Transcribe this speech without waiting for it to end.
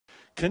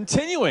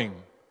Continuing.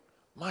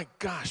 My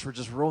gosh, we're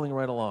just rolling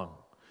right along.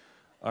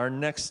 Our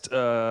next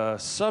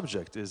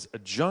subject is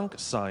adjunct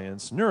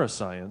science,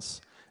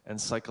 neuroscience,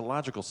 and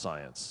psychological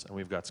science. And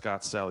we've got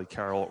Scott, Sally,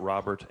 Carol,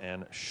 Robert,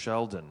 and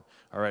Sheldon.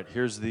 All right,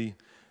 here's the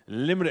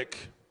limerick.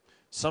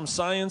 Some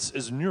science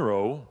is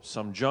neuro,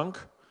 some junk,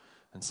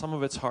 and some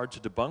of it's hard to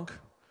debunk.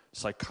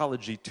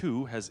 Psychology,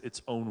 too, has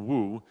its own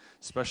woo,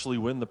 especially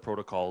when the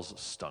protocols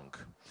stunk.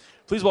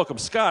 Please welcome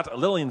Scott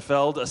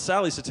Lillienfeld,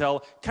 Sally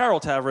Satel, Carol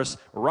Tavris,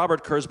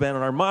 Robert Kurzban,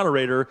 and our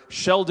moderator,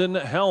 Sheldon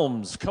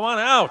Helms. Come on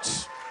out.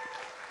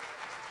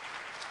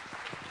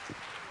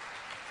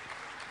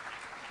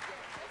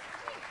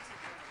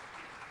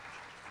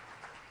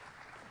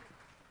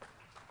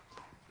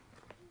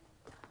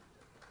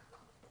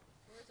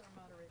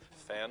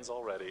 Fans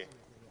already.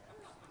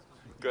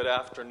 Good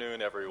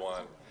afternoon,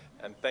 everyone,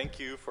 and thank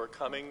you for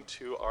coming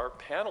to our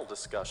panel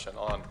discussion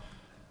on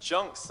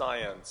junk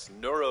science,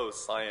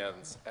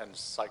 neuroscience, and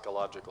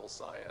psychological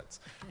science.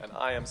 And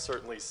I am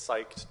certainly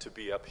psyched to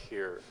be up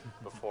here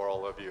before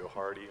all of you.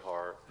 Hardy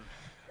har.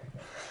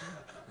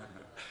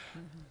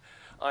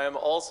 I am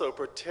also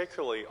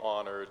particularly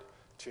honored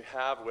to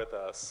have with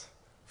us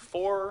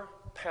 4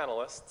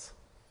 panelists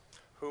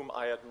whom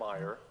I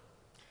admire.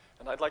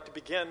 And I'd like to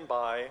begin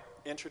by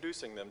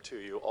introducing them to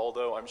you,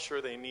 although I'm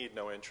sure they need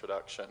no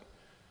introduction.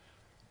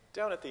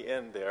 Down at the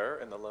end there,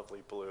 in the lovely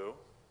blue,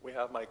 we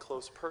have my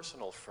close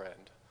personal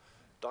friend,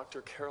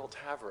 Dr. Carol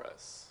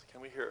Tavris. Can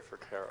we hear it for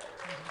Carol?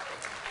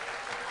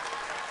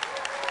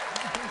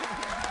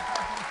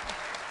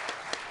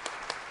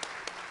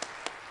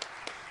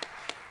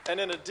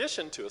 And in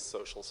addition to a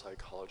social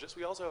psychologist,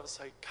 we also have a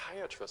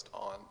psychiatrist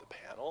on the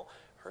panel.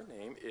 Her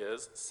name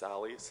is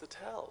Sally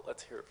Satel.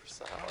 Let's hear it for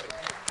Sally.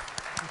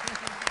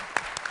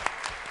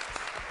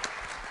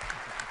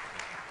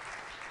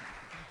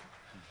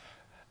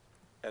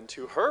 And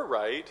to her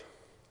right,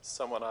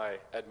 someone I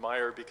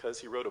admire because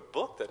he wrote a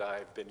book that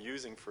I've been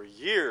using for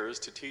years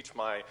to teach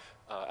my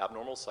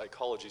abnormal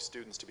psychology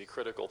students to be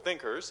critical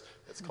thinkers.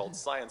 It's called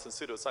Science and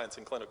Pseudoscience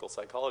in Clinical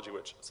Psychology,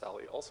 which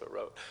Sally also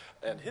wrote.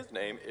 And his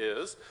name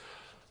is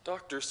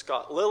Dr.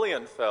 Scott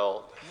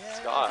Lillienfeld. Yay,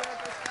 Scott.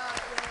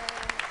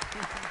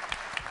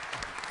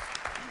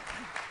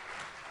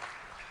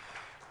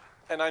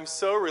 And I'm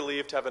so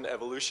relieved to have an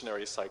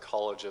evolutionary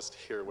psychologist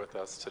here with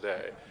us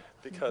today,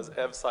 because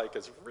EvPsych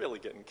is really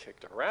getting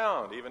kicked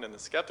around, even in the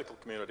skeptical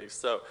community.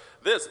 So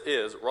this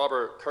is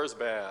Robert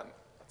Kurzban.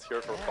 Let's hear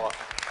it for Robert.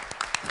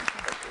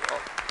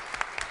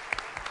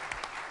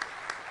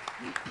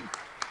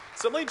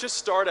 So let me just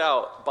start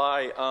out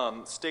by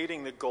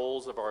stating the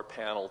goals of our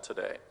panel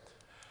today.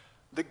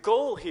 The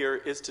goal here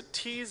is to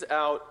tease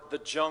out the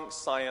junk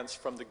science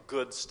from the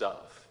good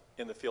stuff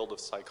in the field of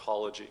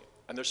psychology.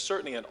 And there's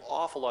certainly an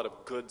awful lot of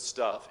good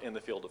stuff in the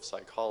field of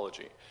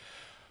psychology.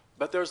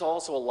 But there's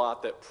also a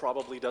lot that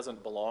probably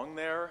doesn't belong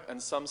there, and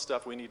some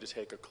stuff we need to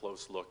take a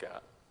close look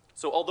at.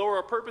 So although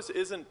our purpose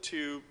isn't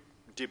to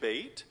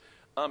debate,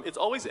 it's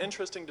always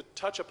interesting to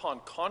touch upon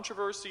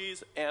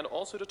controversies and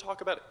also to talk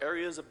about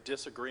areas of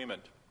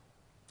disagreement.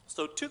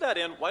 So to that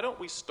end, why don't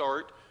we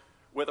start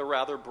with a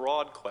rather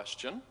broad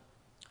question.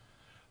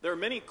 There are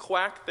many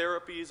quack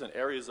therapies and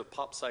areas of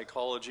pop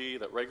psychology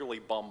that regularly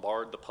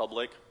bombard the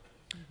public.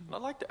 And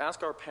I'd like to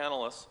ask our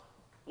panelists,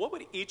 what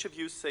would each of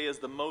you say is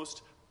the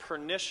most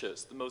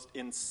pernicious, the most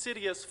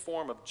insidious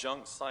form of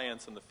junk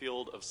science in the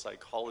field of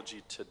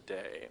psychology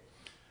today?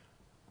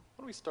 Why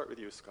don't we start with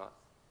you, Scott?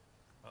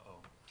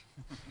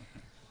 Uh-oh.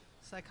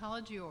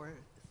 Psychology or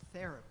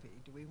therapy?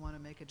 Do we want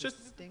to make a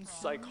distinction?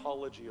 Just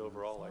psychology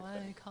overall, I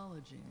think.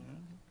 Psychology.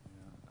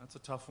 Yeah, that's a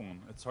tough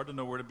one. It's hard to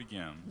know where to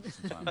begin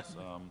sometimes.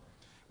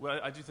 Well,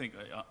 I do think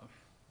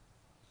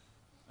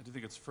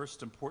it's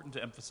first important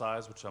to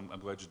emphasize, which I'm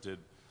glad you did,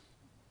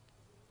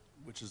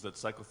 which is that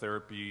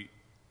psychotherapy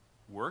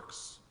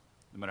works,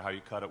 no matter how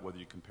you cut it, whether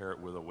you compare it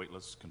with a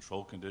weightless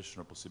control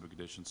condition or placebo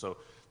condition. So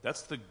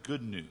that's the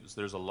good news.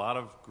 There's a lot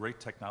of great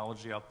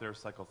technology out there.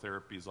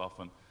 Psychotherapy is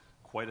often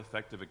quite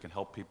effective. It can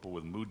help people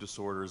with mood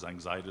disorders,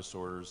 anxiety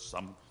disorders,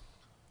 some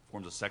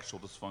forms of sexual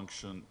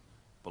dysfunction,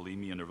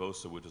 bulimia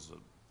nervosa, which is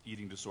an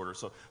eating disorder.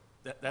 So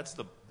that's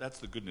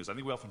the good news. I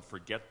think we often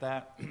forget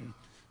that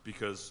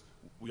because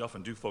we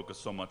often do focus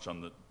so much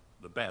on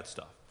the bad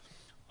stuff.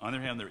 On the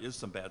other hand, there is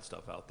some bad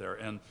stuff out there,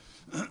 and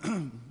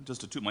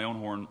just to toot my own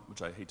horn,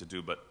 which I hate to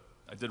do, but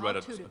I did write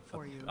I'll toot it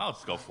for you. I'll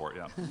just go for it,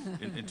 yeah.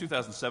 In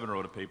 2007, I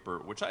wrote a paper,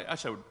 which I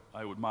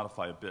would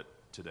modify a bit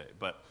today,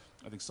 but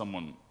I think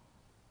someone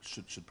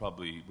should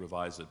probably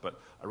revise it.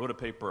 But I wrote a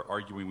paper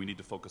arguing we need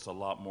to focus a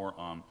lot more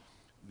on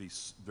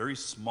these very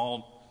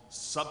small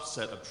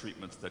subset of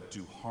treatments that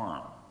do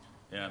harm.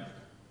 And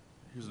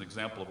here's an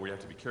example of where you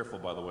have to be careful,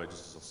 by the way,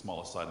 just as a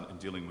small aside, in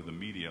dealing with the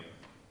media.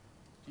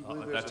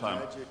 At that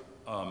time,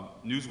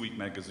 Newsweek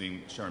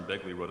magazine, Sharon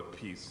Begley wrote a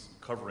piece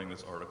covering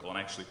this article and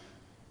actually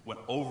went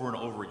over and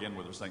over again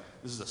where they're saying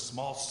this is a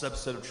small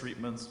subset of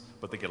treatments,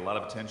 but they get a lot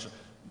of attention.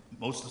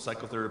 Most of the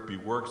psychotherapy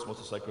works, most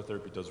of the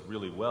psychotherapy does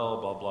really well,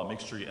 blah, blah.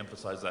 Make sure you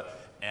emphasize that.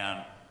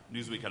 And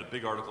Newsweek had a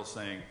big article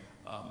saying,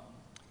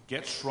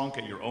 get shrunk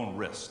at your own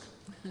risk.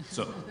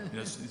 So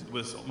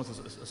with almost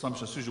an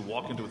assumption, as soon as you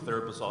walk into a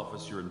therapist's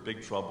office, you're in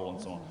big trouble and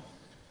so on.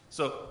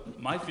 So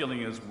my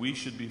feeling is we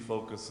should be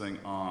focusing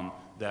on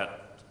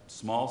that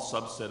small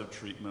subset of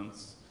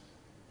treatments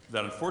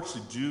that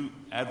unfortunately do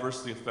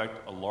adversely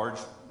affect a large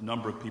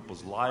number of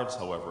people's lives,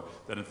 however,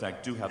 that in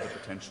fact do have the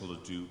potential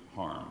to do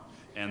harm.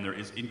 And there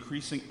is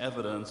increasing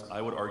evidence,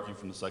 I would argue,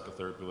 from the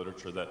psychotherapy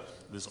literature that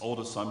this old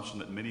assumption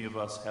that many of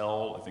us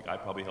held, I think I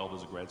probably held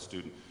as a grad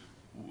student,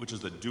 which is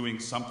that doing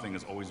something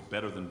is always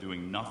better than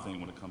doing nothing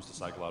when it comes to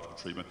psychological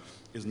treatment,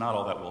 is not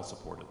all that well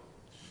supported.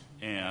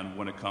 And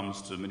when it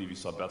comes to, many of you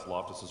saw Beth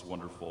Loftus's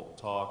wonderful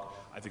talk,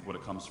 I think when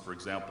it comes, for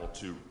example,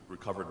 to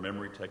recovered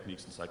memory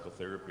techniques in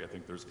psychotherapy, I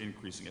think there's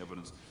increasing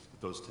evidence that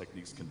those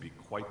techniques can be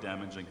quite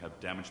damaging, have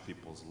damaged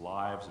people's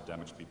lives, have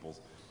damaged people's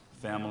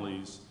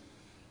families.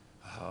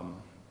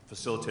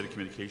 Facilitated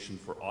communication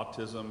for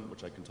autism,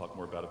 which I can talk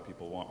more about if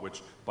people want,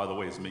 which, by the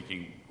way, is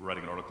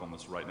writing an article on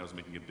this right now, is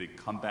making a big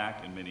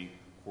comeback in many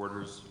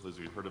quarters. Those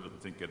of you who've heard of it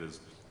and think it is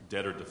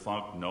dead or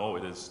defunct, no,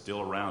 it is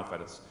still around. In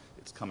fact,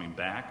 it's coming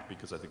back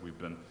because I think we've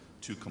been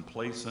too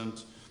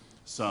complacent.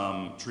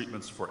 Some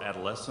treatments for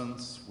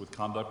adolescents with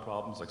conduct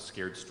problems, like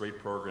Scared Straight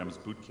programs,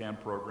 boot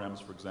camp programs,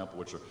 for example,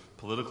 which are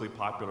politically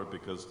popular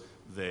because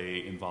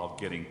they involve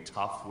getting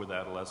tough with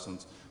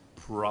adolescents,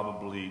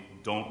 probably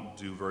don't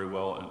do very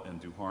well and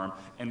do harm.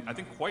 And I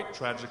think quite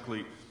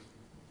tragically,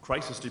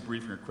 crisis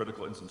debriefing or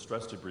critical incident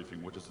stress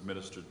debriefing, which is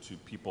administered to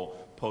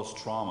people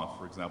post-trauma,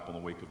 for example, in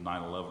the wake of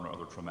 9/11 or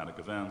other traumatic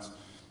events.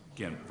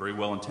 Again, very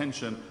well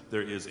intentioned.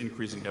 There is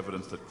increasing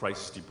evidence that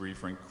crisis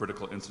debriefing,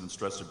 critical incident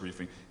stress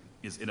debriefing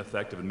is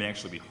ineffective and may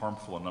actually be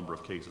harmful in a number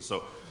of cases.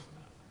 So,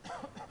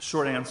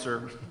 short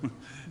answer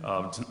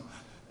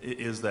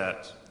is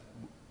that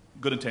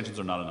good intentions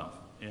are not enough.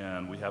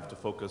 And we have to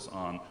focus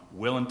on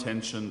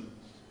well-intentioned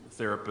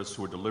therapists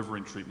who are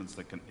delivering treatments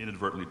that can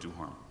inadvertently do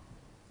harm.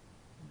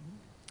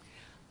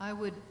 I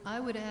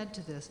would add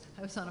to this.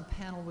 I was on a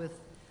panel with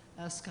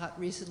Scott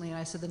recently, and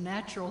I said the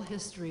natural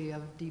history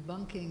of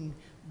debunking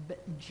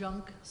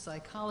junk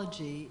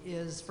psychology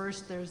is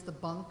first there's the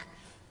bunk,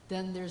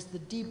 then there's the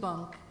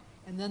debunk,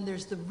 and then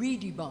there's the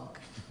re-debunk.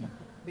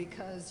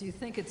 Because you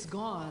think it's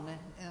gone,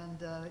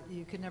 and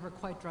you can never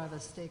quite drive a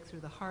stake through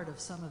the heart of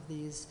some of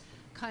these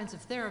kinds of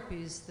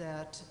therapies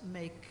that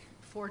make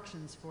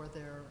fortunes for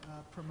their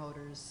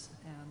promoters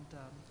and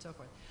so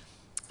forth.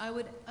 I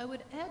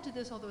would add to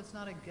this, although it's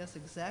not, I guess,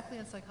 exactly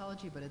in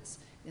psychology, but it's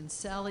in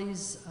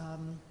Sally's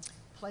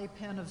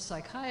playpen of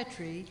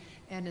psychiatry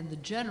and in the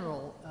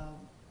general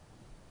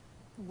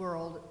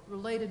world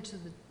related to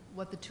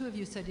what the two of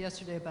you said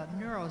yesterday about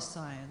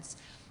neuroscience,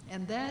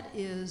 and that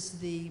is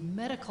the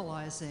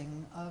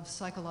medicalizing of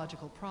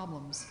psychological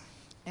problems.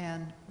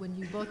 And when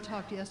you both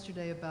talked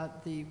yesterday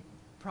about the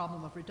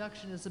problem of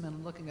reductionism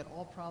and looking at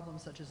all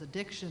problems such as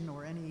addiction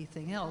or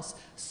anything else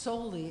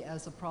solely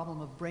as a problem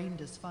of brain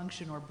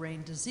dysfunction or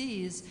brain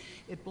disease,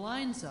 it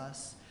blinds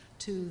us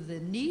to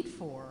the need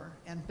for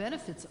and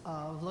benefits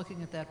of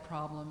looking at that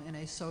problem in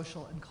a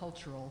social and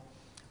cultural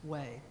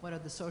way. What are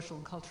the social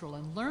and cultural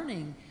and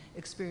learning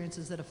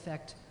experiences that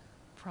affect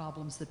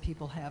problems that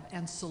people have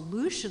and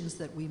solutions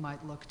that we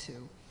might look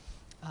to?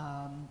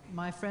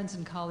 My friends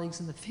and colleagues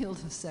in the field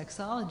of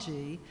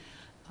sexology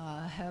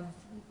have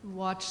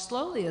watched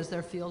slowly as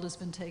their field has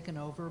been taken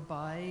over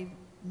by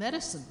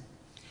medicine.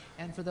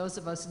 And for those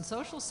of us in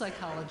social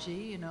psychology,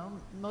 you know,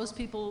 most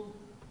people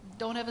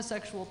don't have a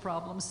sexual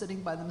problem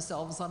sitting by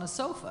themselves on a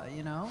sofa,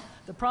 you know.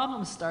 The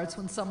problem starts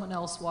when someone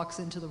else walks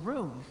into the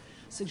room,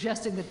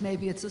 suggesting that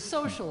maybe it's a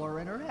social or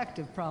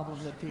interactive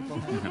problem that people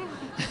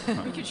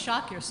have. You could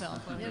shock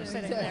yourself when you're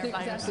sitting there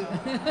by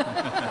yourself.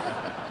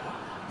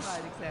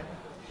 Right, exactly.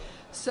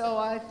 So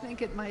I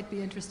think it might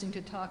be interesting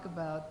to talk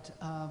about,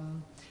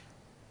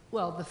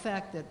 well, the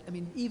fact that, I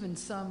mean, even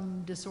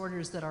some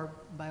disorders that are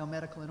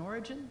biomedical in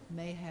origin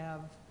may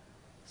have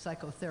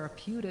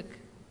psychotherapeutic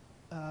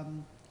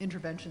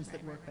interventions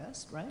that work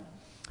best, right?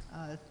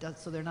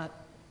 So they're not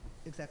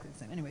exactly the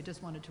same. Anyway,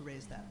 just wanted to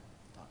raise that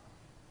thought.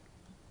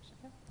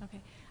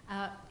 Okay.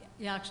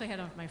 Yeah, actually, I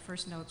had my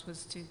first notes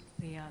was to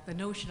the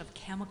notion of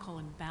chemical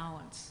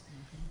imbalance.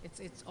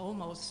 Mm-hmm. It's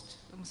almost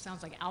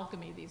sounds like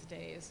alchemy these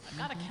days. I've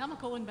got a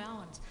chemical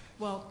imbalance.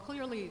 Well,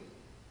 clearly,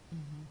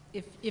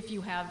 if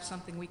you have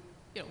something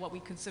what we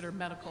consider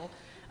medical,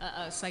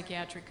 a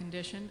psychiatric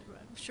condition,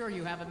 sure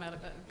you have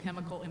a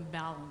chemical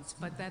imbalance,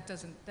 but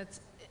that's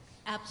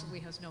absolutely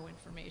has no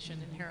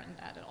information inherent in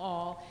that at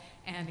all.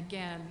 And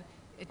again,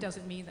 it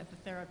doesn't mean that the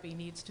therapy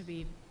needs to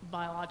be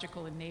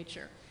biological in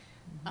nature.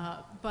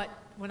 But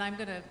what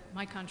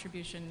my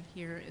contribution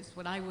here is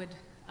what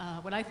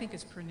I think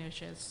is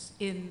pernicious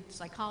in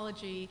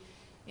psychology,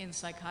 in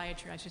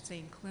psychiatry, I should say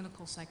in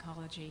clinical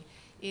psychology,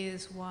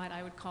 is what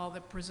I would call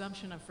the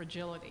presumption of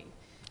fragility,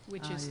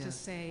 which is to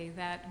say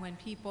that when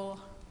people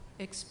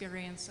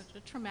experience such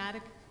a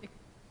traumatic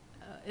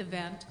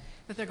event,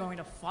 that they're going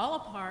to fall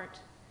apart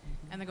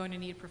and they're going to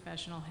need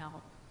professional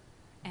help.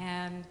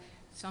 And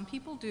some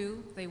people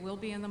do, they will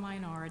be in the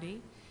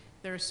minority.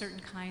 there are certain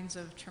kinds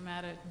of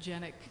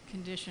traumatogenic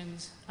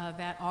conditions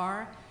that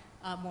are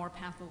more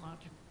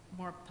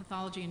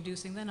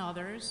pathology-inducing than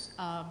others.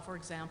 For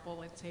example,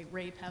 let's say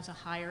rape has a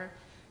higher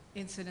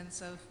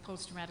incidence of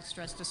post-traumatic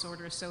stress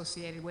disorder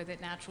associated with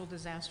it, natural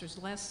disasters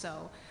less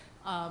so.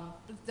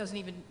 That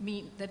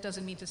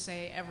doesn't mean to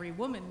say every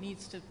woman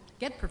needs to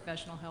get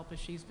professional help if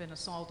she's been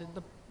assaulted,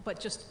 but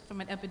just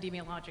from an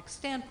epidemiologic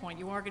standpoint,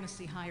 you are going to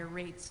see higher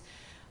rates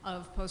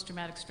of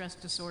post-traumatic stress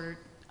disorder,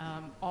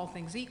 all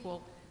things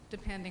equal,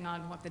 depending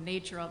on what the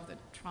nature of the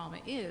trauma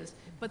is.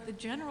 But the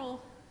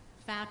general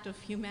fact of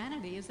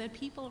humanity is that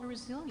people are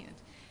resilient.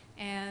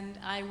 And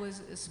I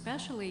was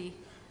especially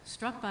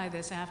struck by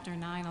this after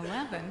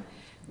 9/11,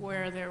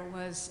 where there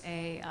was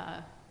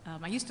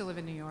I used to live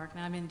in New York,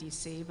 now I'm in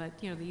DC, but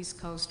the East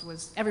Coast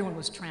everyone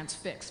was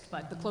transfixed,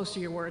 but the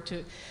closer you were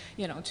to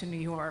New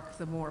York,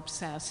 the more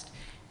obsessed.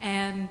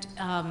 And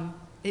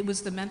it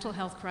was the mental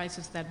health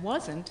crisis that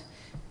wasn't.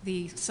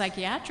 The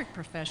psychiatric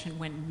profession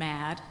went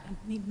mad.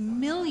 I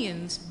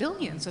mean,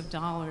 billions of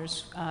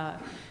dollars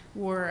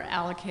were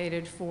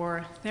allocated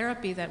for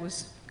therapy that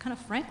was kind of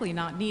frankly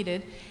not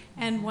needed.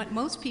 And what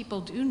most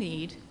people do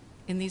need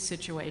in these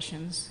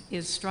situations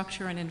is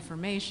structure and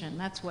information.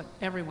 That's what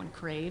everyone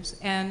craves,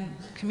 and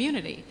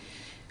community.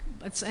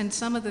 And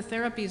some of the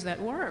therapies that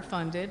were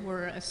funded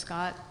were, as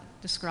Scott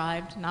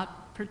described,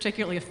 not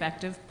particularly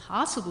effective,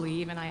 possibly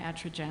even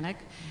iatrogenic.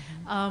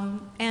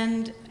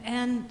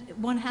 And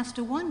one has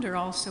to wonder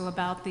also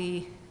about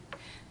the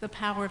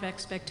power of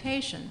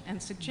expectation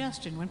and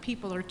suggestion. When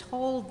people are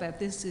told that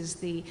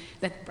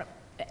that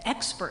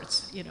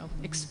experts,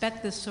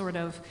 expect this sort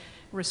of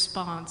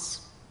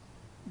response,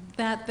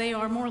 that they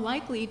are more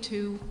likely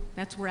to,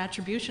 that's where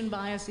attribution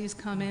biases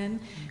come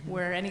in,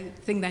 where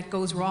anything that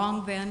goes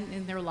wrong then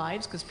in their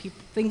lives, because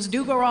things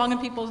do go wrong in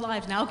people's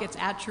lives, now gets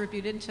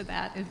attributed to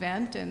that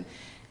event, and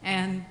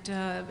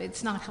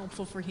it's not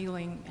helpful for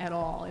healing at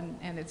all.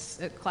 And it's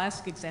a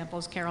classic example,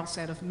 as Carol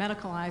said, of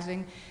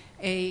medicalizing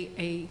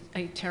a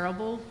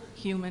terrible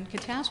human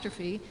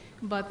catastrophe,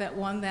 but that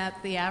one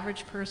that the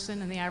average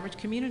person and the average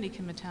community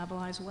can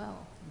metabolize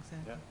well.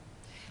 Exactly. Yeah.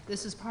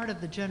 This is part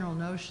of the general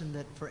notion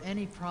that for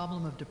any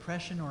problem of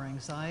depression or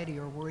anxiety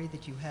or worry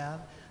that you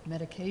have,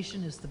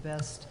 medication is the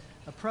best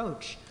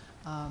approach,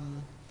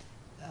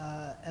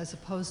 as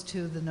opposed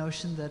to the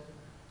notion that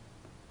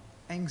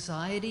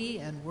anxiety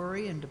and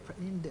worry and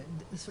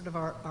sort of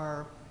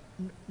our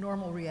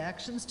normal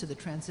reactions to the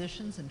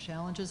transitions and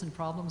challenges and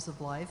problems of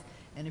life,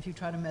 and if you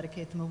try to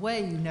medicate them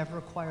away, you never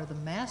acquire the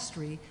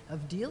mastery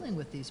of dealing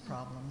with these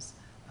problems.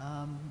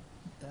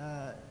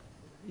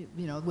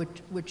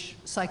 Which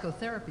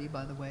psychotherapy,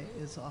 by the way,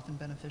 is often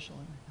beneficial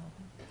in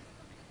helping.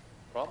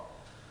 Rob?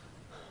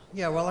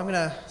 Yeah, well, I'm going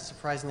to,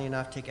 surprisingly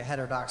enough, take a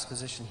heterodox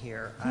position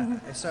here.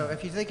 So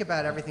if you think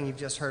about everything you've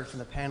just heard from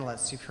the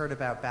panelists, you've heard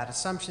about bad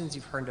assumptions,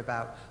 you've heard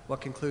about what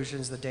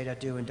conclusions the data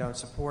do and don't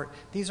support.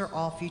 These are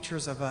all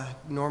features of a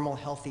normal,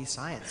 healthy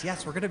science.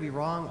 Yes, we're going to be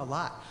wrong a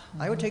lot.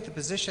 I would take the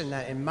position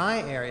that in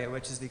my area,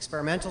 which is the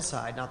experimental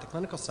side, not the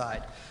clinical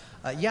side,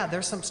 yeah,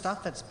 there's some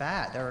stuff that's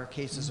bad. There are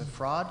cases of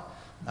fraud.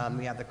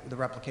 We have the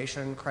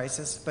replication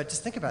crisis, but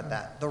just think about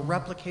that, the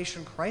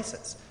replication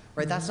crisis,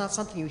 right? That's not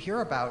something you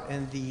hear about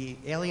in the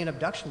alien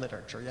abduction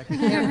literature. You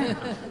can't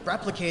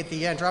replicate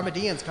the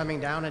Andromedians coming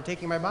down and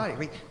taking my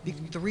body.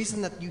 The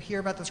reason that you hear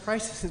about this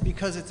crisis is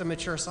because it's a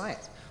mature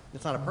science.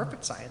 It's not a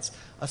perfect science.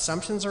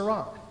 Assumptions are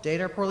wrong.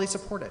 Data are poorly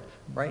supported,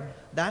 right?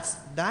 That's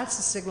a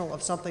signal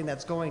of something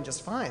that's going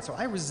just fine. So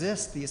I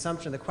resist the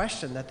assumption, the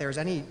question that there's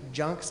any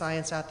junk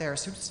science out there,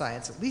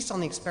 pseudoscience, at least on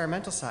the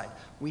experimental side.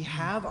 We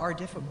have our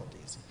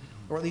difficulties,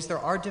 or at least there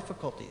are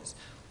difficulties.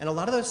 And a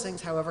lot of those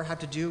things, however, have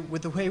to do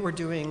with the way we're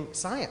doing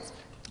science.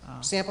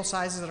 Sample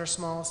sizes that are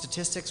small,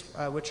 statistics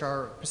which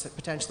are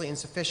potentially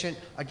insufficient.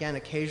 Again,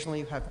 occasionally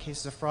you have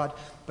cases of fraud.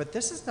 But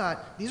these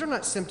are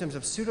not symptoms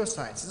of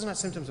pseudoscience. These are not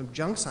symptoms of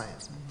junk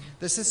science.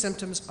 This is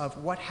symptoms of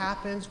what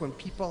happens when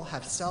people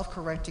have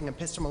self-correcting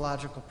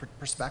epistemological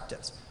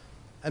perspectives.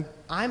 And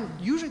I'm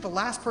usually the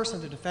last person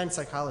to defend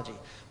psychology,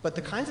 but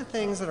the kinds of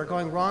things that are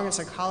going wrong in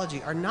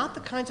psychology are not the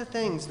kinds of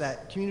things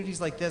that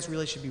communities like this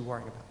really should be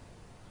worrying about.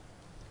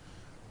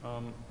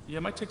 Yeah,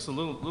 my take's a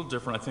little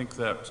different. I think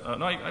that,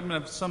 I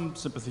have some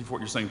sympathy for what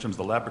you're saying in terms of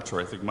the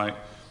laboratory. I think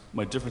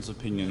my difference of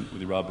opinion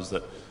with you, Rob, is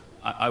that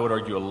I would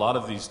argue a lot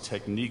of these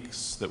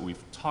techniques that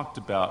we've talked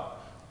about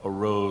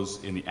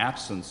arose in the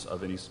absence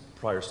of any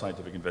prior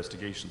scientific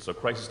investigation. So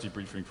crisis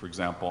debriefing, for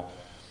example,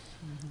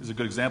 is a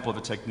good example of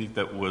a technique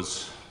that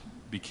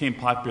became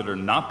popular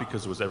not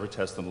because it was ever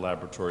tested in the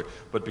laboratory,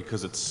 but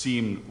because it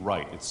seemed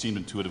right. It seemed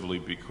intuitively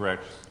to be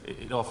correct.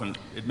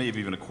 It may have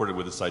even accorded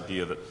with this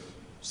idea that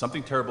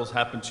something terrible has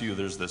happened to you,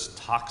 there's this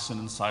toxin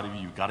inside of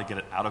you, you've got to get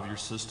it out of your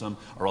system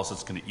or else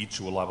it's going to eat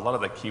you alive. A lot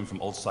of that came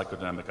from old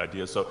psychodynamic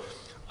ideas. So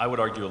I would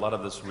argue a lot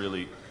of this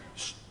really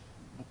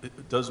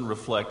it doesn't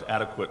reflect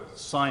adequate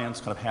science,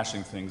 kind of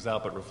hashing things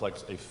out, but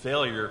reflects a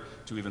failure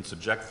to even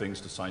subject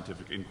things to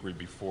scientific inquiry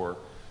before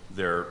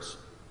they're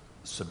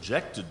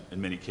subjected, in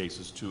many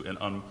cases, to an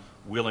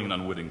unwilling and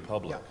unwitting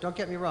public. Yeah, don't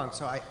get me wrong.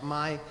 So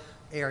my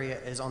area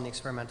is on the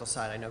experimental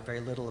side. I know very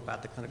little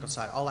about the clinical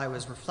side. All I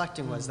was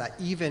reflecting was that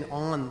even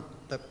on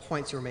the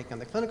points you were making on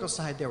the clinical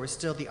side, there was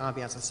still the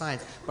ambiance of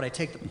science. But I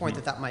take the point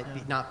that that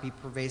might not be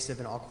pervasive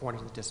in all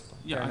corners of the discipline.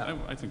 Yeah,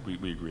 I think we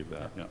agree with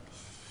that, yeah.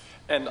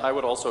 And I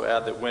would also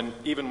add that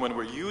even when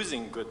we're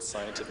using good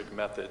scientific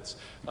methods,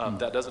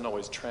 that doesn't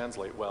always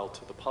translate well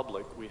to the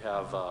public. We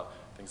have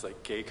things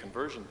like gay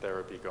conversion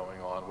therapy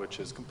going on, which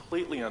is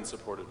completely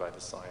unsupported by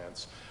the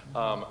science.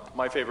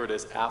 My favorite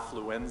is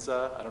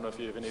affluenza. I don't know if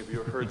any of you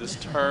have heard this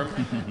term.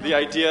 The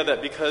idea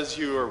that because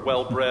you are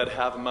well-bred,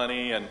 have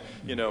money, and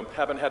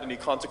haven't had any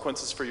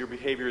consequences for your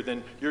behavior,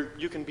 then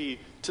you can be,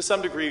 to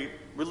some degree,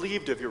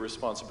 relieved of your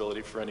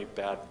responsibility for any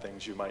bad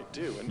things you might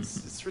do. And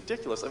it's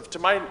ridiculous. To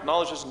my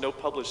knowledge, there's no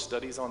published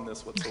studies on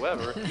this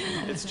whatsoever.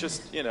 It's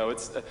just,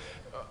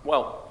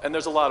 well, and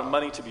there's a lot of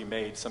money to be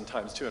made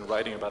sometimes, too, in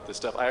writing about this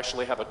stuff. I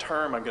actually have a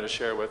term I'm going to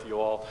share with you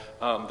all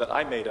that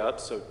I made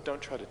up, so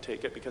don't try to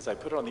take it, because I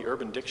put it on the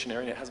Urban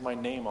Dictionary, and it has my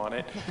name on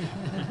it.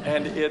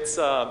 And it's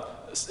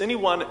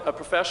anyone, a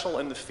professional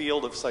in the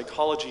field of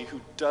psychology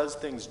who does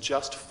things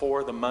just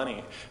for the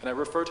money. And I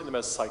refer to them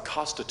as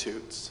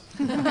psychostitutes.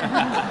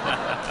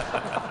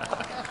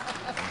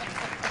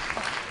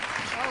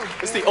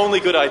 It's the only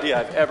good idea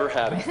I've ever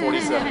had in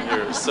 47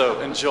 years,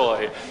 so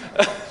enjoy,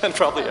 and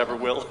probably ever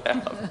will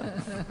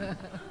have.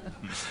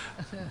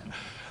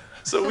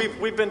 So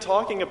we've been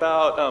talking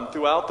about,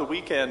 throughout the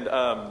weekend,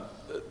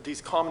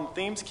 these common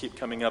themes keep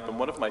coming up, and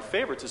one of my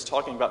favorites is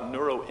talking about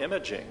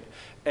neuroimaging.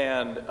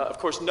 And of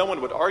course, no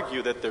one would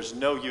argue that there's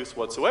no use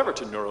whatsoever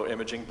to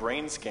neuroimaging.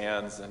 Brain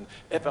scans and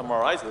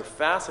fMRIs, they're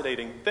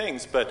fascinating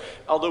things, but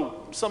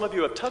although some of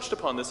you have touched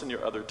upon this in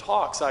your other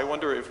talks, I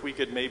wonder if we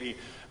could maybe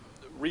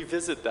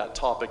revisit that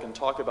topic and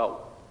talk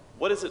about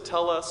what does it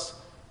tell us,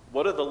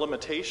 what are the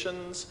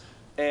limitations,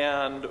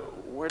 and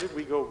where did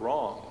we go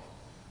wrong?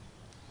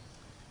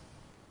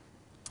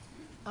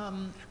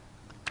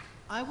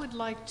 I would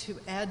like to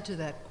add to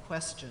that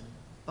question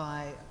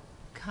by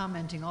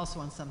commenting also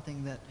on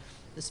something that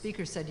the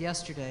speaker said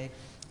yesterday.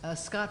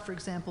 Scott, for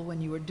example,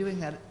 when you were doing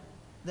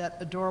that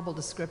adorable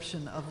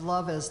description of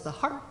love as the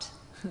heart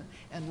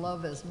and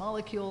love as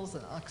molecules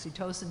and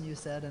oxytocin, you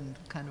said, and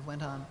kind of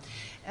went on.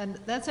 And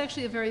that's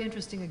actually a very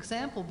interesting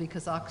example,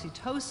 because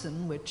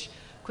oxytocin, which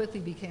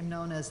quickly became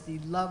known as the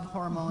love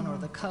hormone or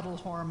the cuddle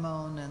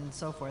hormone and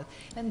so forth,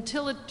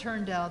 until it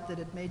turned out that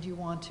it made you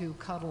want to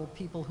cuddle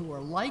people who are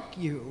like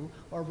you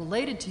or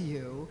related to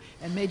you,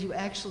 and made you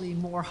actually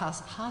more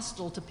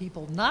hostile to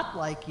people not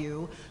like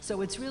you.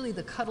 So it's really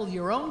the cuddle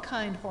your own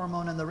kind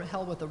hormone and the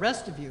hell with the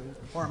rest of you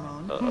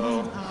hormone.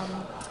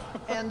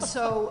 And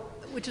so,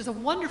 which is a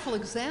wonderful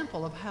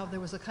example of how there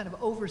was a kind of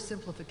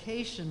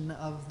oversimplification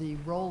of the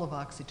role of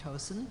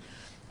oxytocin.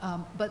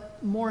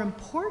 But more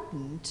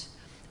important,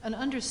 an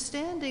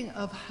understanding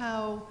of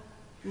how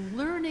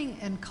learning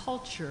and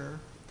culture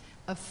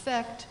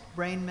affect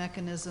brain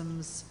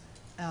mechanisms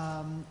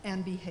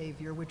and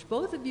behavior, which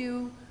both of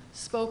you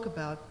spoke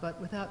about,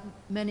 but without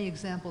many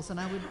examples. And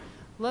I would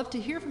love to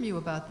hear from you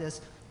about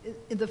this.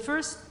 In the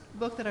first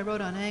book that I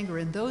wrote on anger,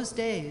 in those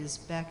days,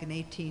 back in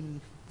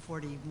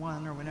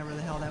 1841 or whenever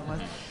the hell that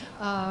was,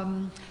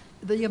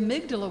 the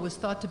amygdala was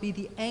thought to be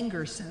the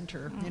anger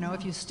center.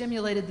 If you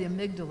stimulated the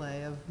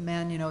amygdala of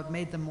men, it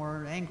made them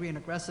more angry and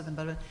aggressive.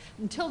 But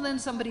until then,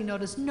 somebody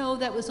noticed, no,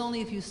 that was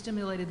only if you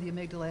stimulated the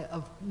amygdala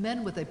of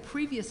men with a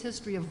previous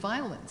history of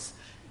violence.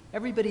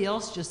 Everybody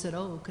else just said,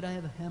 oh, could I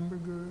have a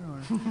hamburger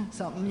or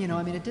something?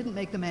 It didn't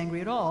make them angry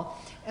at all.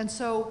 And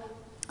so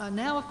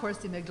now, of course,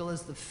 the amygdala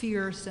is the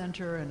fear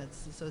center, and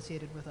it's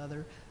associated with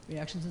other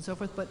reactions and so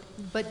forth.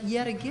 But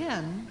yet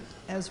again,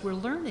 as we're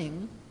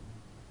learning,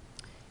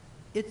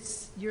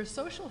 it's your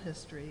social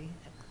history,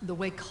 the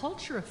way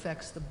culture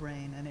affects the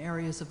brain and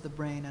areas of the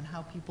brain, and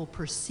how people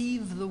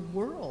perceive the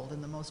world in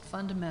the most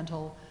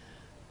fundamental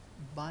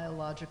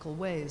biological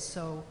ways.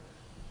 So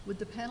would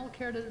the panel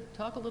care to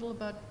talk a little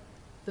about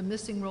the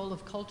missing role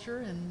of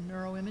culture in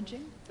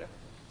neuroimaging? Yeah,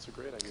 it's a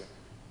great idea.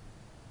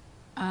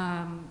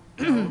 No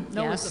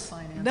yes. is a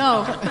fine answer.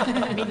 No,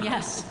 I mean,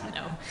 yes,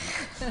 no.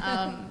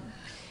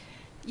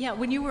 Yeah,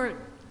 when you were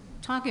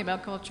talking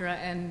about culture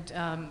and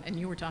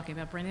you were talking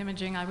about brain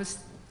imaging, I was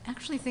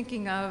actually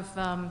thinking of,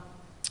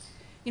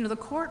 the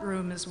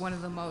courtroom is one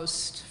of the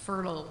most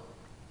fertile,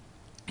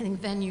 I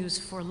think, venues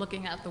for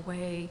looking at the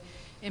way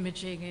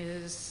imaging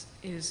is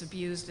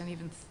abused and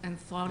even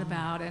thought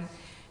about.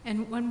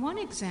 And one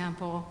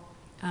example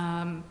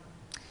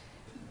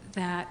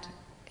that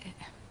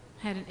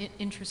has an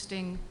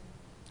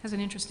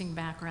interesting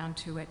background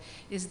to it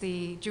is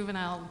the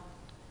juvenile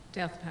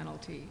death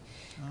penalty,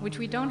 which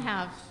we don't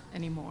have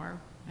anymore,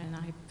 and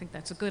I think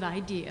that's a good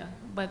idea.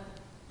 But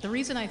the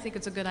reason I think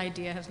it's a good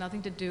idea has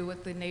nothing to do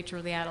with the nature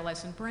of the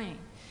adolescent brain.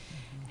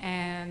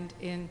 And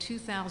in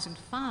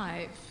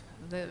 2005,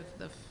 the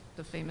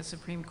famous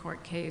Supreme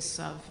Court case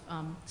of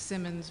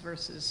Simmons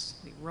versus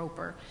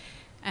Roper,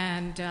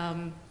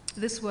 and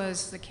this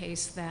was the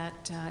case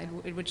that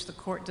in which the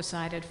court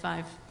decided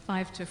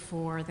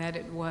 5-4 that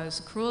it was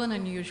cruel and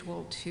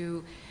unusual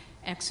to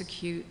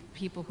execute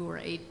people who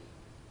were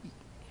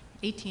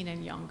 18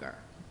 and younger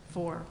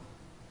for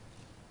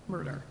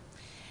murder.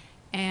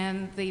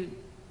 And the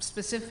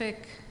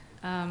specific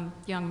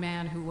young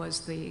man who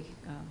was the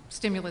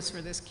stimulus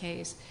for this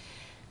case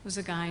was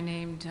a guy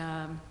named,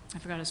 I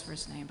forgot his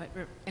first name, but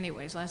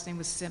anyway, his last name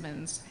was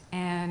Simmons.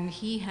 And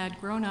he had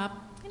grown up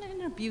in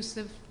an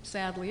abusive,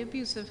 sadly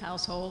abusive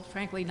household,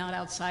 frankly not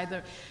outside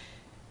the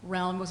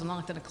realm, was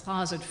locked in a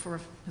closet for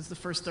the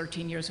first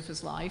 13 years of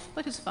his life,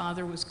 but his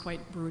father was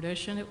quite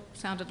brutish, and it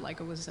sounded like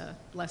it was a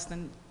less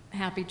than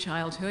happy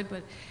childhood.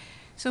 But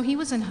so he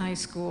was in high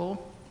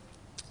school,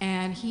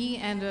 and he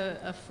and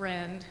a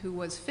friend who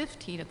was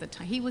 15 at the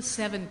time, he was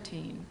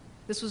 17.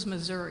 This was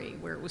Missouri,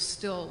 where it was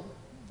still,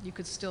 you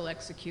could still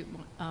execute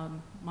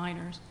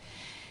minors.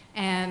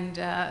 And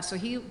so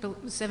he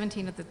was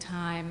 17 at the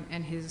time,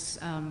 and his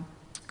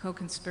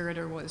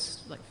co-conspirator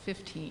was like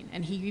 15.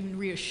 And he even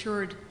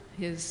reassured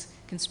his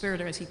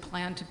conspirator as he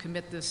planned to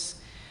commit this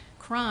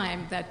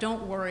crime that,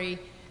 don't worry,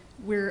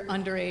 we're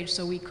underage,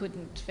 so we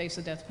couldn't face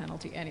the death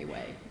penalty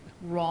anyway.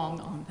 Wrong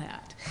on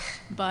that.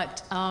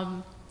 But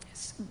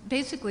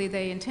basically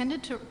they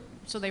intended to,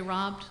 so they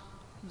robbed,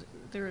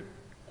 their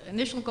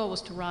initial goal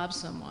was to rob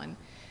someone,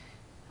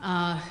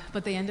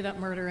 but they ended up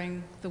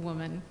murdering the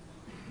woman.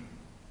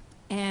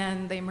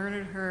 And they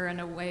murdered her in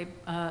a way,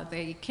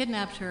 they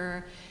kidnapped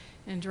her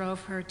and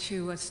drove her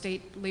to a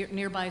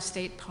nearby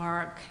state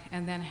park,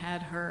 and then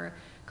had her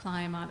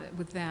climb on it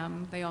with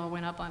them. They all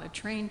went up on a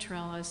train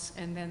trellis,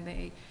 and then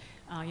they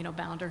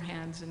bound her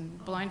hands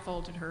and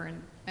blindfolded her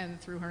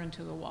and threw her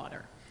into the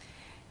water.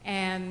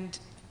 And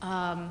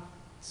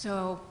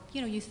so,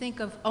 you think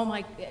of,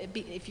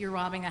 if you're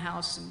robbing a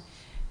house and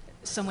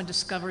someone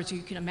discovers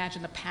you can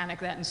imagine the panic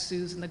that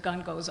ensues and the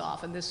gun goes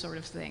off and this sort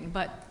of thing.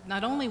 But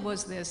not only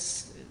was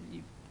this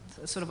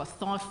sort of a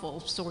thoughtful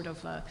sort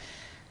of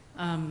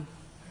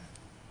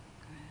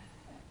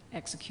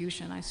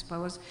execution, I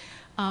suppose,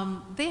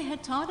 they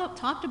had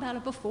talked about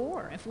it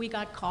before. If we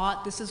got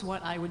caught, this is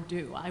what I would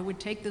do. I would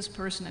take this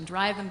person and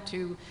drive them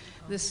to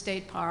this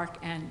state park,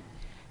 and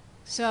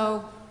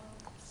so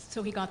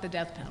he got the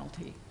death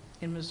penalty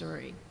in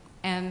Missouri.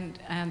 And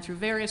through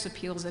various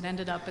appeals, it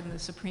ended up in the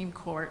Supreme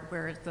Court,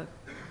 where the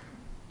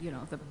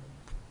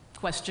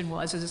question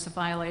was, is this a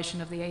violation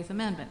of the Eighth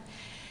Amendment?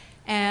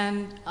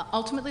 And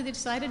ultimately they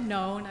decided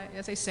no, and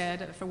as I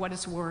said, for what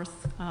it's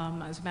worth,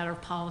 as a matter of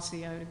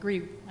policy, I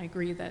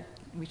agree that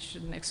we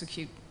shouldn't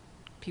execute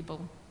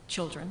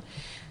children.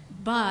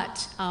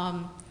 But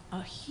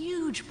a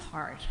huge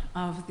part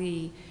of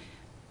the,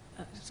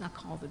 it's not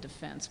called the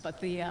defense, but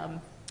the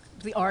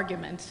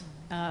argument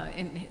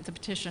in the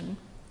petition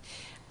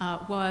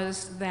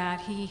was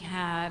that he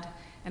had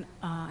an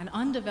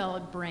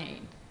undeveloped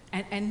brain.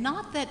 And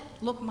not that,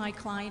 look, my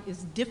client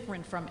is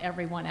different from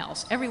everyone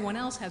else. Everyone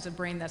else has a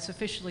brain that's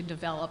sufficiently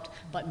developed,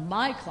 but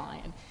my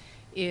client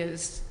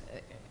is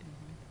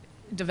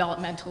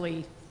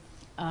developmentally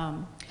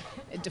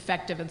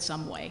defective in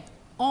some way.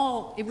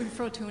 It would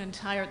refer to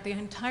the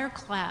entire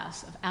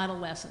class of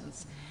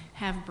adolescents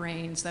have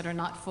brains that are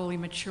not fully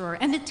mature.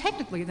 And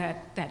technically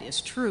that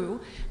is true.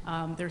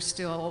 There's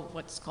still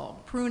what's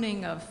called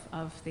pruning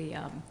of the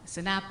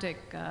synaptic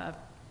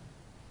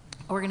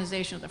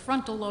organization of the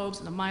frontal lobes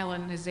and the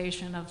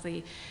myelinization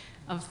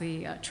of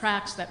the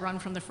tracts that run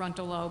from the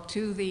frontal lobe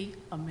to the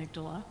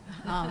amygdala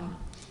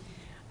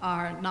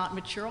are not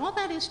mature. All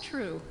that is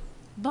true.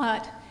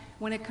 But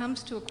when it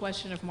comes to a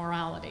question of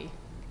morality,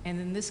 and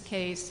in this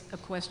case, a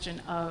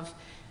question of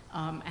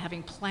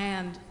having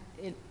planned,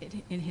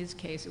 in his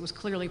case, it was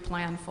clearly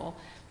planful,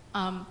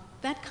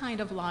 that kind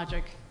of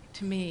logic,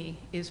 to me,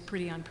 is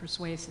pretty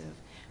unpersuasive.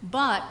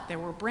 But there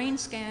were brain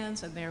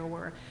scans, and there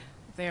were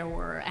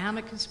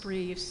amicus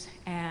briefs,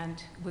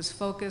 and was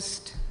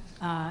focused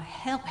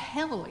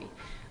heavily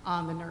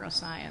on the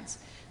neuroscience.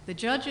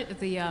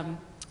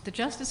 The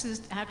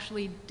justices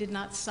actually did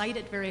not cite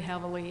it very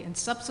heavily in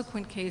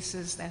subsequent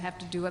cases that have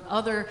to do with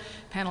other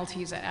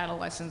penalties that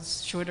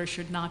adolescents should or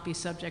should not be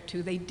subject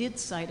to. They did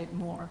cite it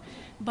more.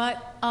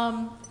 But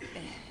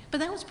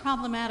that was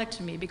problematic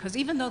to me, because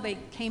even though they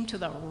came to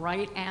the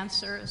right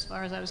answer, as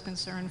far as I was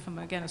concerned, from,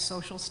 again, a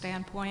social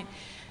standpoint,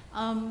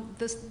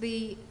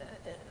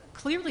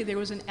 clearly there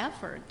was an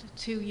effort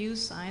to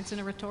use science in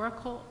a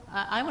rhetorical,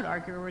 I would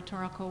argue, a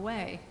rhetorical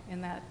way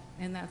in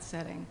that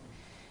setting.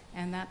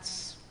 And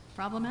that's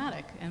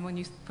problematic. And when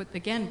you put,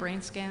 again,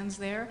 brain scans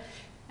there,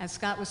 as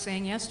Scott was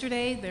saying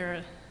yesterday,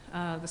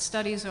 the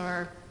studies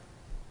are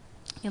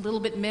a little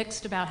bit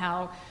mixed about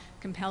how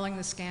compelling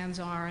the scans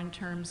are in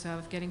terms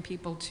of getting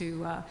people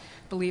to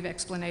believe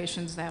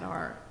explanations that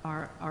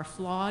are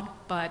flawed.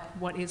 But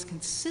what is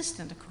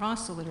consistent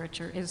across the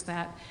literature is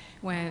that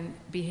when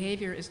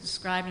behavior is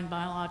described in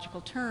biological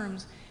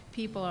terms,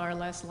 people are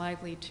less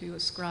likely to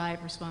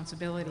ascribe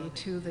responsibility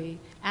to the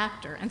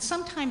actor. And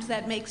sometimes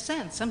that makes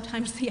sense.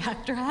 Sometimes the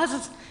actor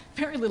has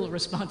very little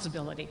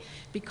responsibility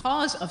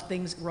because of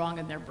things wrong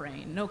in their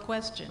brain, no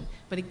question.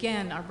 But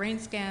again, our brain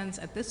scans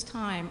at this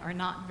time are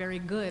not very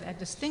good at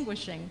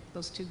distinguishing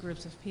those two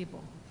groups of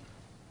people.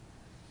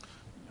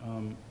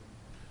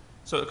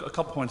 So a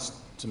couple points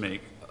to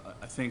make.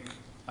 I think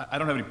I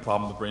don't have any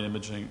problem with brain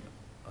imaging,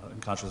 in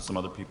contrast to some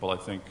other people. I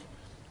think,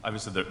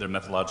 obviously, there are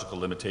methodological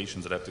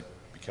limitations that have to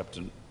be kept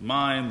in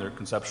mind. There are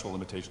conceptual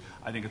limitations.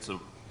 I think it's a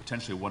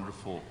potentially a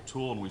wonderful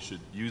tool, and we should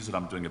use it.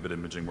 I'm doing a bit of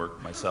imaging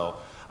work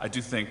myself. I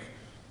do think,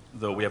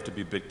 though, we have to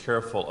be a bit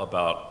careful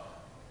about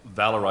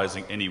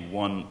valorizing any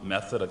one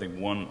method. I think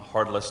one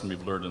hard lesson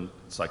we've learned in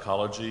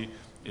psychology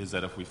is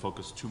that if we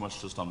focus too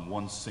much just on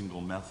one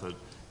single method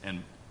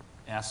and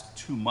ask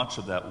too much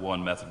of that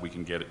one method, we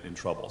can get in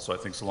trouble. So I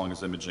think so long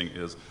as imaging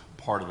is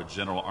part of a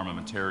general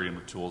armamentarium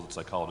of tools that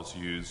psychologists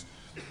use,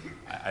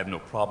 I have no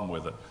problem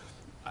with it.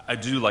 I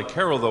do, like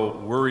Carol, though,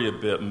 worry a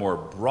bit more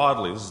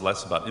broadly. This is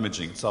less about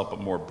imaging itself,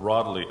 but more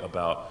broadly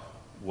about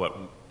what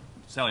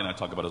Sally and I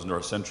talk about as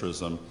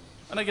neurocentrism.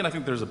 And again, I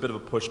think there's a bit of a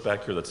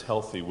pushback here that's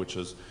healthy, which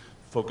is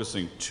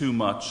focusing too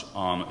much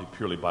on a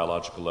purely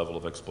biological level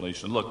of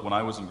explanation. Look, when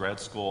I was in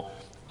grad school,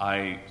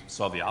 I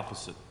saw the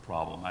opposite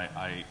problem.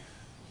 I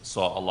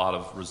saw a lot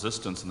of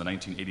resistance in the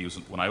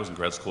 1980s when I was in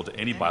grad school to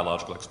any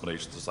biological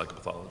explanations of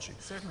psychopathology.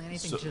 Certainly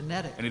anything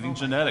genetic. Anything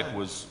genetic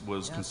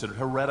was considered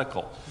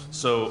heretical.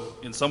 So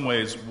in some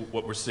ways,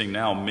 what we're seeing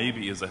now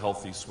maybe is a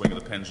healthy swing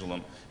of the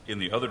pendulum in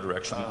the other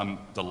direction. I'm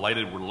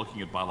delighted we're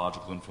looking at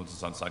biological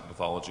influences on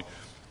psychopathology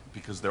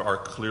because there are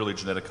clearly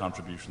genetic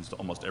contributions to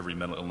almost every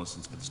mental illness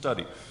that's been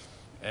studied.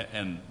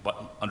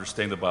 But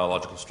understanding the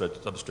biological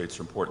substrates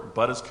are important.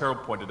 But as Carol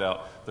pointed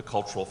out, the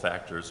cultural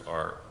factors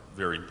are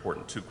very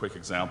important. Two quick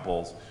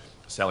examples.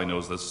 Sally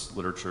knows this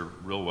literature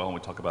real well, and we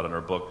talk about it in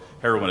our book.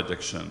 Heroin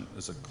addiction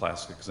is a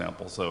classic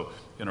example. So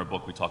in our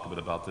book, we talk a bit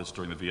about this.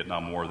 During the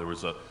Vietnam War, there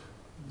was a,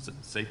 is it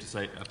safe to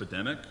say,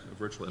 epidemic, a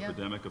virtual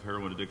epidemic of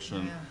heroin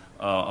addiction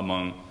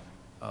among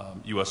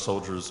U.S.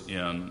 soldiers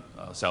in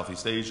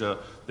Southeast Asia.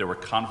 There were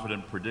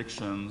confident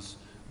predictions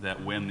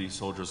that when these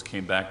soldiers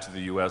came back to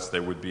the U.S.,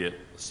 there would be a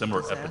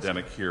similar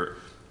epidemic here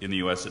in the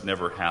U.S. It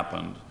never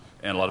happened.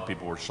 And a lot of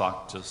people were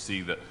shocked to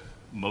see that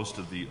most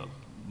of the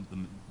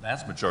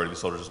vast majority of the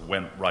soldiers just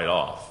went right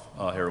off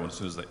heroin as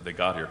soon as they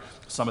got here.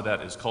 Some of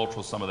that is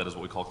cultural, some of that is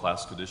what we call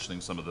class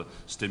conditioning. Some of the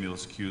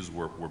stimulus cues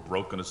were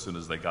broken as soon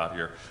as they got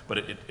here. But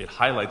it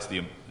highlights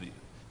the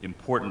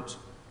important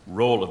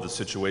role of the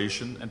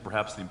situation and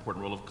perhaps the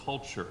important role of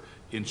culture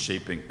in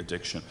shaping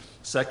addiction.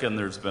 Second,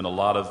 there's been a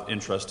lot of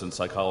interest in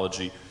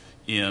psychology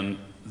in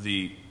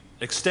the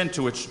extent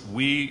to which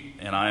we,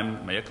 and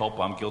I'm mea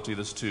culpa, I'm guilty of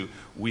this too,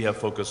 we have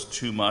focused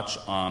too much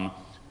on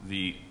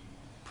the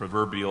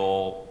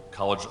proverbial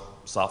college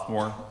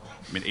sophomore.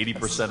 I mean,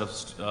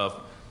 80%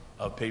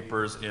 of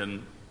papers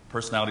in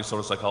personality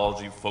social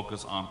psychology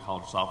focus on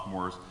college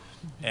sophomores,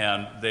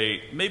 and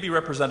they may be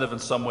representative in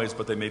some ways,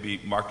 but they may be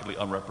markedly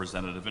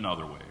unrepresentative in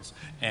other ways.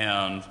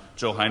 And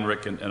Joe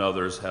Heinrich and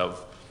others have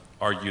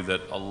argued that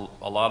a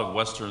lot of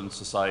Western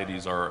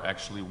societies are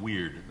actually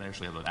weird. They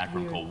actually have an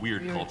acronym called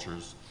weird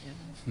cultures.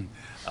 Yeah.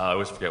 I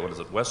always forget, what is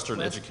it?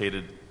 Western,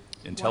 educated,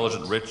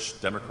 intelligent,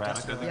 rich,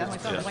 democratic. I think I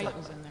thought white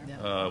was in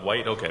there.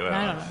 White, okay. Well,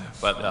 I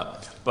don't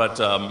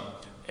know.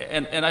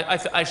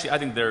 I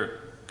think their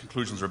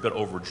conclusions are a bit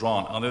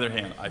overdrawn. On the other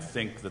hand, I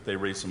think that they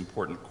raise some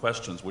important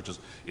questions, which is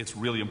it's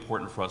really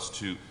important for us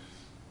to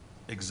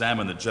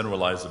examine the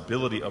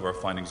generalizability of our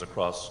findings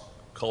across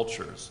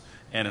cultures.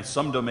 And in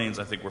some domains,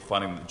 I think we're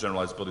finding that the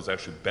generalizability is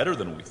actually better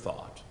than we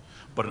thought.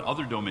 But in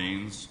other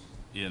domains,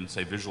 in,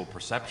 say, visual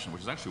perception,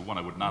 which is actually one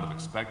I would not have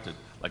expected,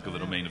 like in the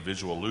domain of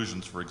visual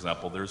illusions, for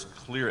example, there's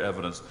clear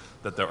evidence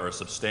that there are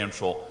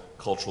substantial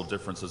cultural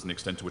differences in the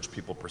extent to which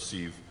people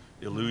perceive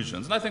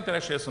illusions. And I think that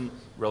actually has some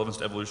relevance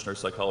to evolutionary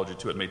psychology,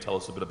 too. It may tell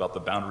us a bit about the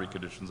boundary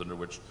conditions under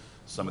which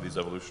some of these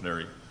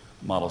evolutionary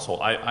models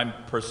hold. I'm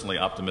personally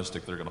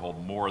optimistic they're going to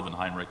hold more than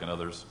Heinrich and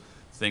others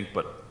think,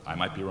 but I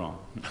might be wrong.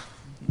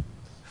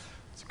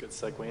 It's a good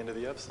segue into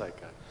the upside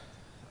guy.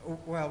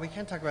 Well, we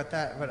can talk about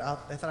that, but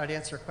I thought I'd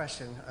answer a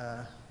question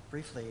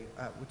briefly,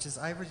 which is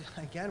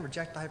again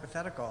reject the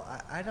hypothetical.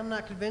 I'm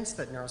not convinced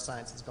that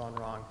neuroscience has gone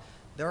wrong.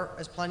 There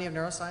is plenty of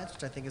neuroscience,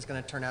 which I think is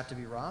going to turn out to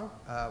be wrong,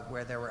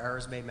 where there were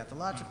errors made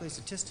methodologically,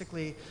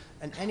 statistically,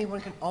 and anyone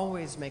can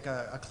always make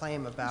a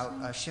claim about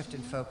a shift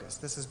in focus.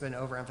 This has been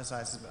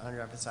overemphasized, has been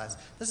underemphasized.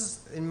 This is,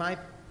 in my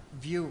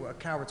view, a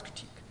coward's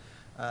critique.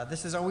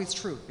 This is always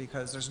true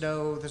because there's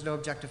no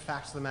objective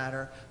facts to the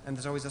matter, and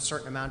there's always a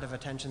certain amount of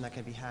attention that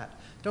can be had.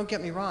 Don't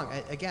get me wrong.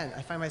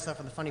 I find myself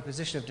in the funny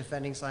position of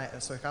defending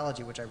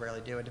psychology, which I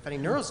rarely do, and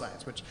defending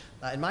neuroscience, which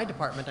in my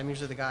department I'm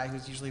usually the guy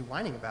who's usually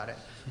whining about it.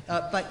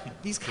 But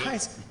these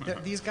guys,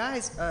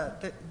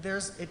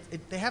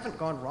 they haven't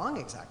gone wrong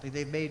exactly.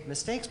 They've made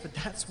mistakes, but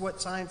that's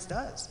what science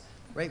does,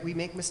 right? We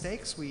make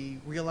mistakes. We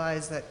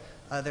realize that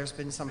there's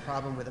been some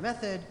problem with a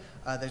method.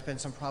 There's been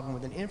some problem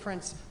with an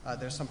inference.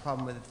 There's some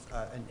problem with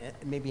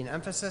maybe an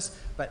emphasis.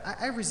 But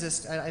I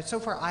resist. So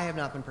far, I have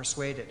not been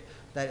persuaded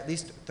that at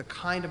least the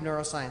kind of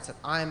neuroscience that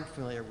I'm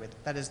familiar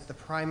with, that is the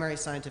primary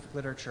scientific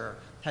literature,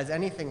 has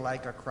anything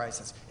like a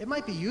crisis. It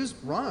might be used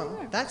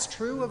wrong. That's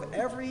true of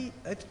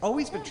it's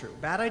always been true.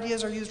 Bad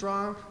ideas are used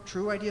wrong,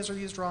 true ideas are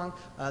used wrong.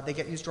 They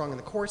get used wrong in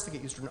the course, they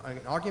get used in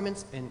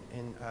arguments, in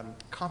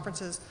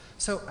conferences.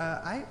 So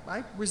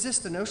I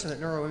resist the notion that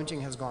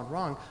neuroimaging has gone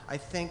wrong. I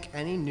think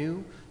any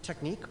new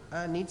technique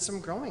needs some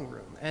growing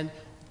room. And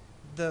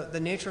the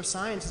nature of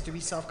science is to be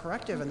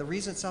self-corrective, and the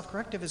reason it's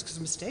self-corrective is because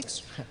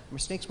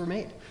mistakes were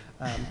made,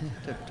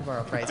 to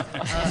borrow a phrase.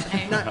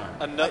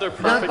 Another not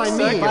perfect by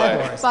me, segue.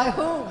 of course. By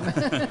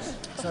whom?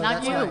 So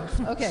Not that's you.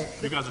 why- Okay.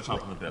 You guys are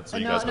chomping the bit, so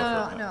you No, guys go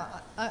no, for it. no,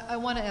 no. I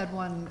want to add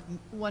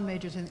one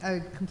major thing.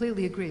 I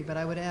completely agree, but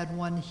I would add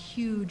one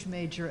huge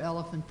major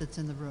elephant that's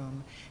in the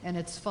room, and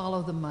it's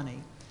follow the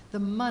money. The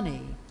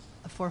money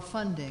for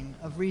funding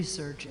of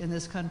research in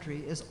this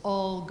country is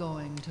all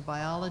going to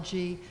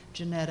biology,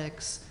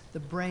 genetics, the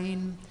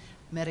brain,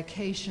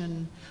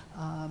 medication,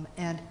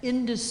 and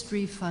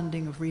industry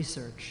funding of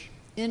research.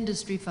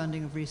 Industry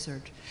funding of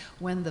research.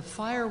 When the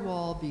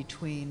firewall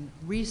between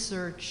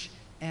research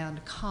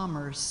and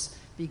commerce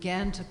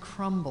began to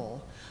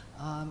crumble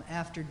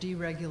after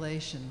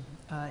deregulation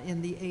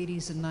in the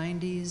 80s and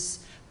 90s,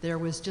 there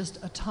was just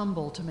a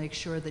tumble to make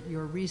sure that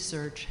your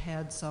research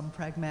had some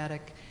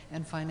pragmatic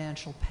and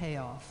financial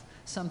payoff,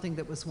 something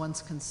that was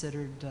once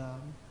considered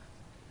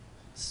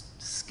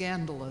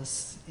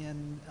scandalous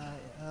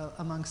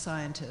among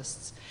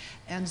scientists.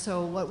 And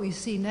so what we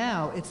see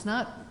now, it's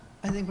not,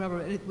 I think,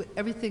 Robert,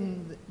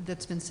 everything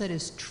that's been said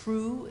is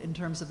true in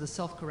terms of the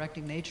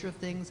self-correcting nature of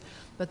things,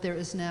 but there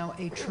is now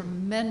a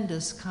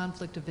tremendous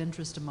conflict of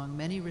interest among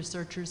many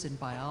researchers in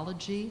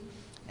biology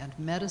and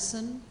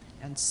medicine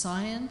and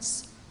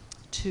science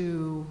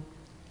to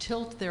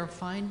tilt their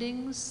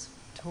findings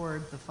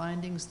toward the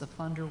findings the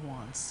funder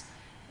wants.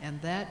 And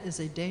that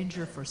is a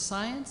danger for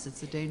science,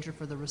 it's a danger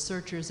for the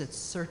researchers, it's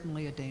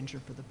certainly a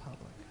danger for the public.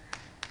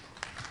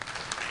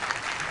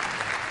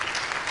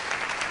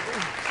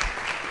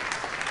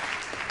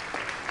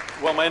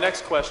 Well, my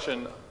next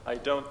question, I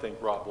don't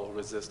think Rob will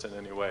resist in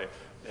any way.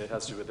 It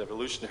has to do with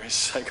evolutionary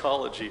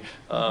psychology,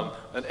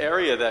 an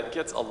area that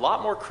gets a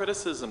lot more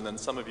criticism than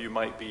some of you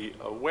might be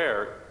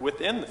aware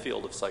within the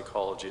field of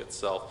psychology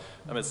itself.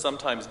 I mean, it's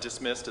sometimes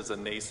dismissed as a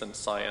nascent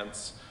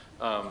science.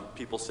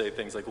 People say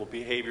things like, well,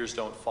 behaviors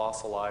don't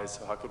fossilize,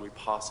 so how could we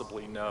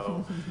possibly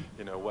know,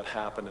 what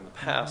happened in the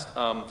past?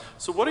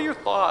 So what are your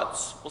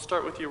thoughts, we'll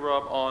start with you,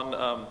 Rob,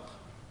 on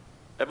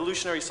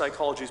evolutionary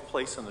psychology's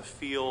place in the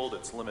field,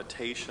 its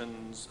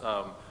limitations,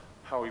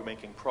 how are we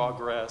making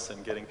progress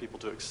and getting people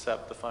to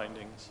accept the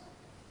findings?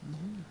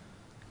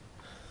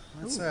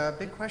 That's a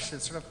big question.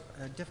 It's sort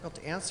of difficult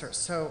to answer.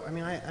 So, I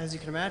mean, as you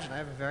can imagine, I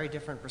have a very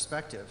different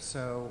perspective.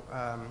 So,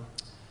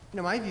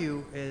 my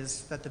view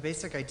is that the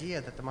basic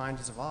idea that the mind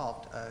has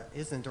evolved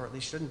isn't, or at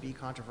least shouldn't be,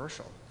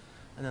 controversial.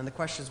 And then the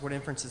question is what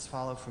inferences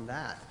follow from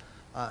that.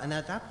 And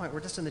at that point,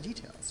 we're just in the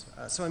details.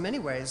 So in many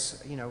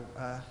ways,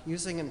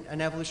 using an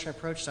evolutionary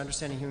approach to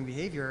understanding human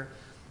behavior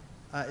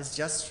is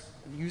just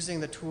using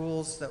the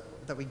tools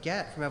that we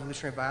get from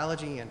evolutionary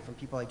biology and from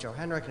people like Joe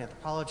Henrich and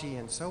anthropology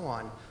and so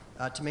on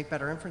to make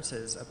better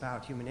inferences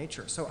about human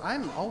nature. So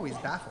I'm always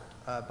baffled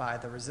by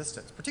the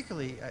resistance.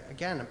 Particularly,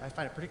 again, I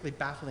find it particularly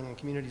baffling in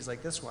communities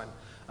like this one,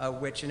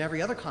 which in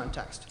every other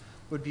context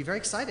would be very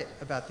excited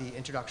about the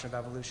introduction of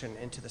evolution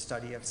into the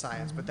study of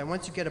science. But then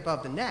once you get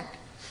above the neck,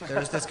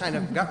 there's this kind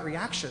of gut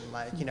reaction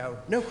like, no,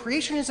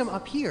 creationism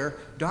up here,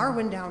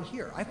 Darwin down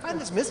here. I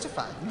find this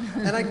mystifying,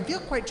 and I feel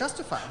quite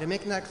justified in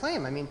making that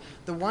claim. I mean,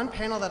 the one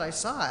panel that I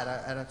saw at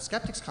a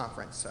skeptics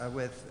conference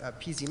with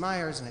P.Z.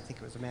 Myers, and I think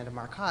it was Amanda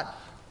Marcotte,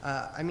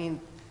 I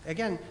mean,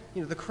 again,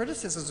 the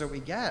criticisms that we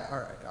get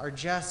are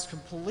just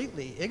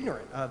completely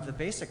ignorant of the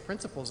basic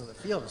principles of the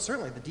field, and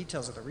certainly the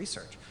details of the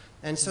research.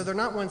 And so they're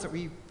not ones that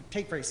we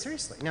take very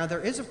seriously. Now, there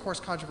is, of course,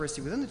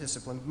 controversy within the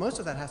discipline. Most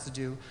of that has to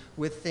do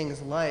with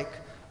things like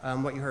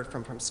what you heard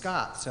from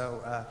Scott.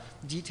 So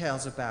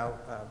details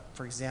about,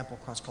 for example,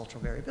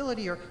 cross-cultural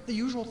variability, or the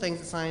usual things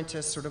that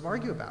scientists sort of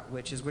argue about,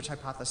 which is which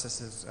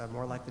hypothesis is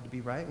more likely to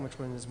be right and which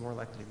one is more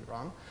likely to be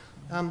wrong.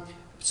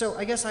 So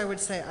I guess I would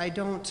say I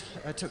don't,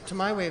 to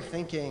my way of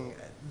thinking,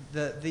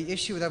 the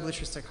issue with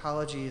evolutionary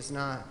psychology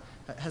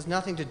has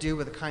nothing to do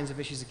with the kinds of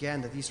issues,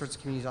 again, that these sorts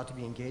of communities ought to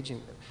be engaging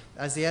with.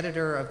 As the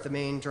editor of the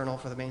main journal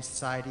for the main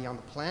society on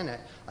the planet,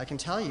 I can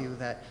tell you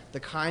that the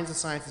kinds of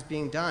science that's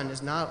being done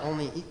is not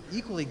only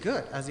equally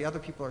good as the other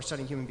people are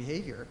studying human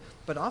behavior,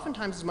 but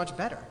oftentimes is much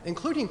better,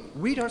 including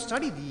we don't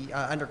study the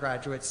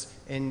undergraduates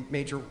in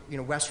major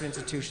Western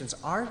institutions.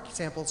 Our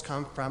samples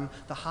come from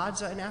the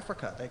Hadza in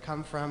Africa. They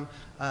come from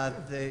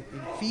the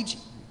Fiji.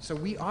 So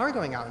we are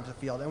going out into the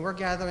field, and we're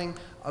gathering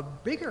a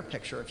bigger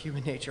picture of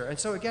human nature. And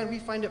so again, we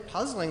find it puzzling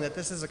puzzling that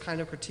this is a kind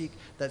of critique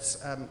that's,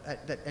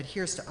 that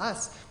adheres to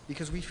us,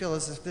 because we feel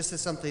as if this is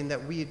something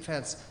that we,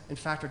 in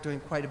fact, are doing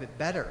quite a bit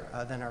better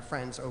than our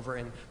friends over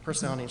in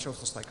personality and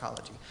social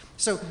psychology.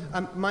 So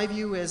my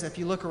view is, if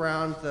you look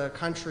around the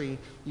country,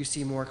 you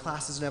see more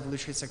classes in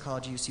evolutionary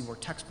psychology, you see more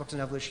textbooks in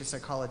evolutionary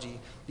psychology.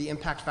 The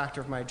impact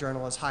factor of my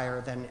journal is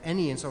higher than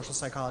any in social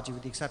psychology,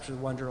 with the exception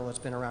of one journal that's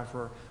been around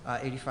for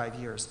 85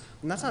 years.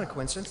 And that's not a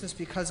coincidence. It's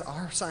because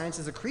our science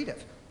is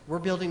accretive. We're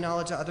building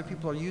knowledge that other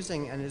people are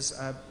using, and is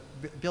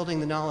building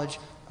the knowledge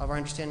of our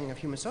understanding of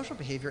human social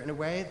behavior in a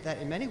way that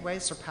in many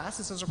ways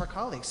surpasses those of our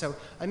colleagues. So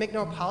I make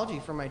no apology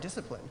for my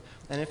discipline.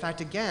 And in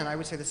fact, again, I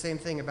would say the same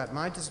thing about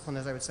my discipline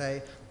as I would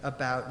say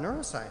about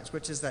neuroscience,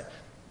 which is that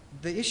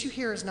the issue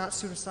here is not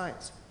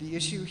pseudoscience. The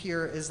issue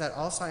here is that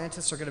all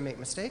scientists are going to make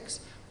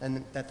mistakes,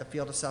 and that the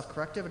field is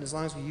self-corrective, and as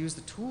long as we use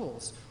the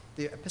tools,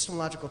 the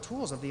epistemological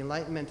tools of the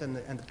Enlightenment and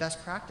the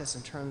best practice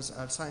in terms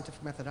of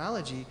scientific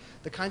methodology,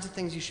 the kinds of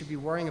things you should be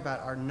worrying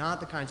about are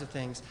not the kinds of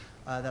things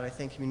that I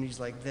think communities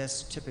like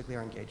this typically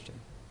are engaged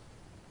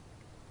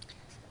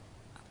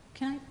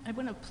in. I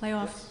want to play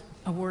off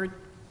a word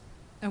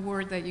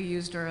that you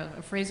used, or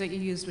a phrase that you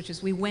used, which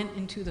is, we went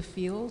into the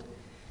field.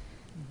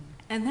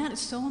 And that is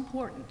so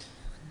important.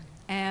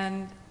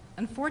 And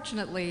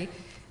unfortunately,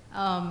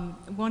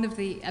 one of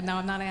the, and now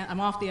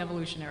I'm off the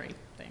evolutionary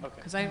thing,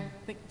 because I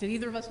think, did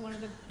either of us want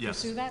to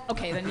pursue that?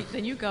 Okay,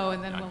 then you go,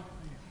 and then we'll.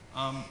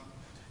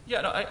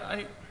 Yeah, no,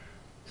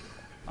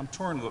 I'm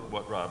torn with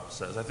what Rob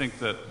says. I think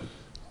that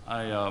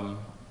I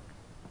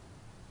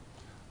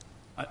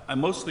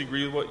mostly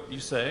agree with what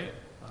you say,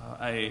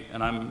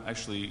 and I'm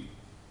actually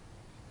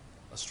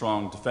a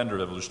strong defender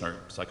of evolutionary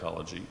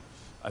psychology.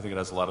 I think it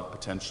has a lot of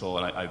potential,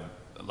 and I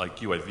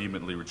like you, I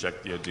vehemently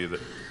reject the idea that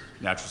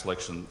natural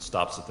selection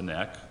stops at the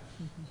neck.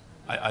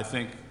 I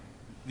think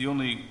the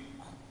only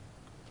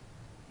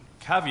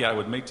caveat I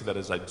would make to that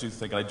is, I do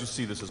think, and I do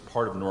see this as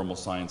part of normal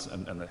science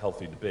and the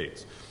healthy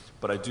debates,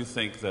 but I do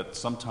think that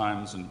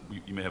sometimes, and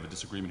you may have a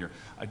disagreement here,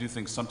 I do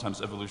think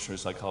sometimes evolutionary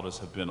psychologists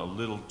have been a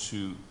little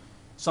too,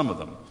 some of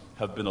them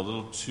have been a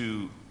little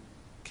too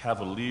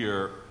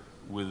cavalier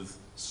with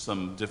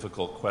some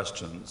difficult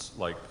questions,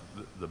 like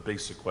the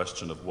basic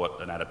question of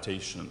what an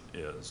adaptation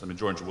is. I mean,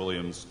 George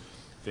Williams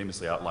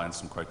famously outlined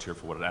some criteria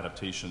for what an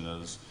adaptation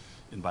is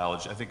in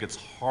biology. I think it's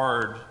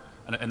hard,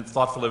 and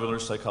thoughtful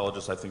evolutionary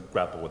psychologists, I think,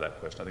 grapple with that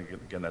question. I think,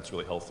 again, that's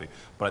really healthy.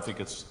 But I think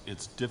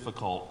it's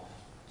difficult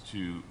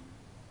to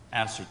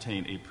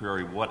ascertain a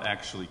priori what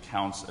actually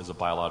counts as a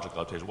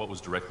biological adaptation, what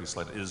was directly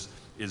selected.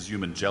 Is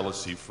human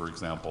jealousy, for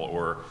example,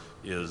 or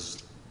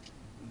is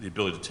the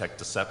ability to detect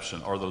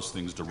deception, are those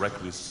things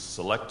directly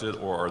selected,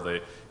 or are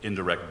they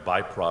indirect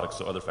byproducts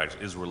of other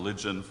factors? Is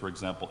religion, for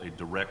example, a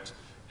direct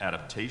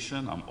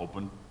adaptation? I'm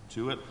open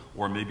to it.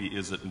 Or maybe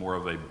is it more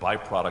of a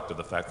byproduct of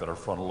the fact that our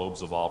frontal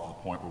lobes evolved to the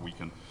point where we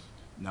can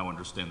now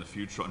understand the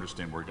future,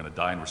 understand we're going to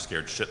die, and we're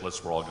scared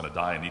shitless, we're all going to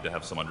die, and need to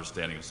have some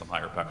understanding of some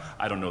higher power.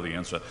 I don't know the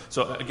answer.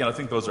 So again, I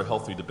think those are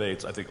healthy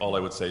debates. I think all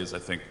I would say is I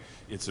think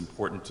it's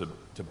important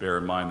to bear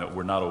in mind that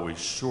we're not always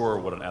sure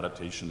what an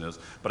adaptation is.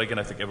 But again,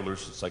 I think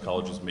evolutionary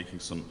psychology is making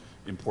some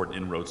important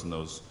inroads in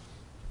those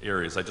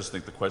areas. I just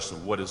think the question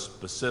of what is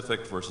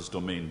specific versus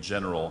domain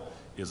general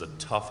is a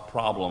tough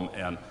problem,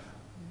 and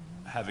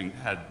having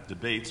had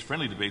debates,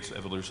 friendly debates with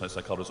evolutionary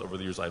psychologists over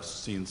the years, I've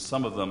seen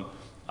some of them,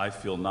 I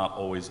feel, not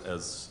always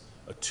as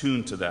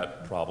attuned to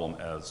that problem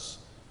as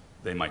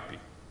they might be.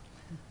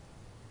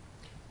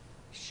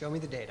 Show me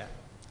the data.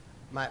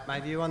 My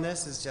view on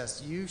this is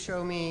just, you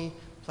show me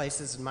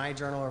places in my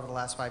journal over the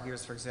last 5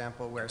 years, for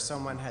example, where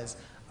someone has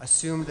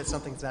assumed that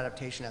something's an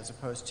adaptation as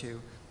opposed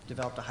to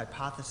developed a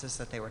hypothesis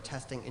that they were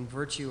testing in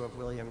virtue of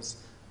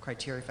Williams'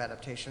 criteria for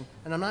adaptation.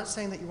 And I'm not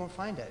saying that you won't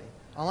find any.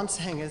 All I'm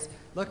saying is,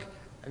 look,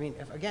 I mean,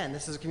 again,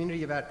 this is a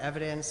community about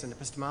evidence and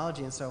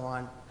epistemology and so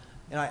on.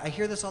 And I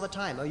hear this all the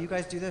time. Oh, you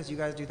guys do this, you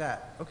guys do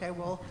that. Okay,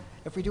 well,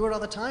 if we do it all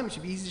the time, it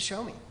should be easy to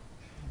show me.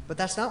 But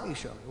that's not what you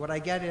show me. What I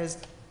get is,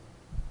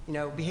 you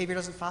know, behavior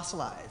doesn't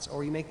fossilize,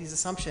 or you make these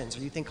assumptions,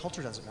 or you think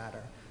culture doesn't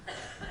matter.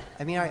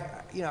 I mean,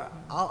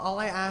 all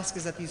I ask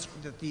is that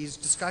these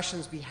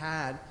discussions be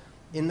had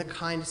in the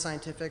kind of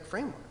scientific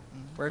framework,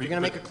 where if you're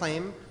going to make a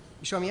claim,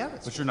 you show me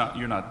evidence. But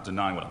you're not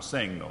denying what I'm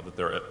saying, though, that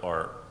there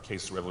are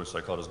cases where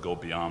evolutionary psychologists go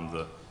beyond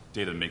the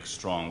data to make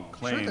strong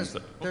claims.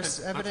 Sure, there's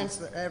evidence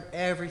that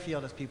every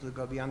field has people who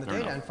go beyond the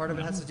data, and part of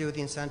it has to do with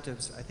the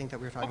incentives, I think, that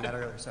we were talking about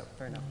earlier. So,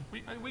 fair enough.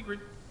 We agree.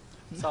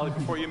 Sally,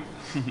 before you...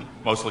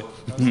 Mostly.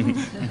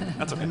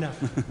 That's okay. Enough.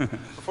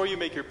 Before you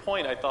make your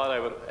point, I thought I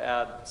would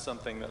add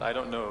something that I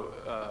don't know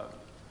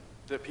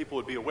that people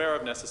would be aware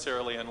of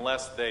necessarily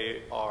unless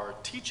they are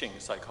teaching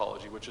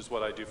psychology, which is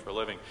what I do for a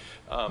living.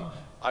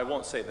 I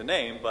won't say the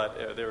name,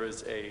 but there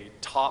is a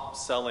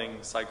top-selling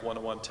Psych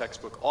 101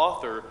 textbook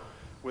author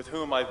with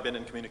whom I've been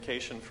in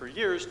communication for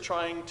years,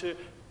 trying to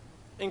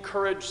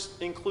encourage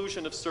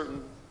inclusion of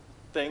certain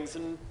things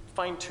and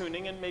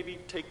fine-tuning and maybe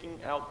taking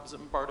out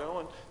Zimbardo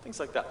and things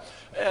like that.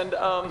 And,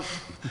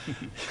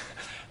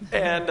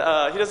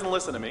 he doesn't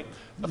listen to me,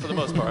 for the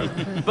most part.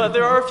 But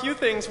there are a few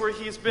things where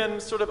he's been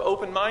sort of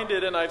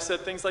open-minded, and I've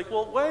said things like,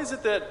 well, why is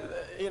it that,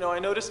 I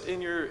noticed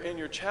in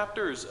your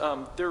chapters,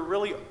 there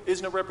really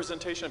is no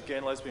representation of gay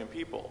and lesbian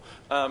people.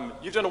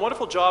 You've done a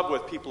wonderful job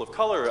with people of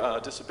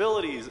color,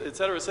 disabilities, et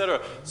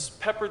cetera,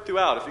 peppered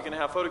throughout. If you can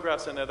have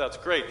photographs in there, that's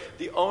great.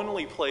 The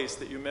only place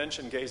that you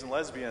mention gays and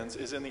lesbians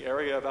is in the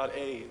area about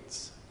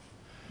AIDS.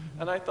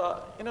 And I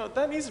thought,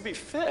 that needs to be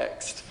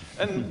fixed.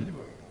 And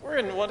we're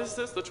in, what is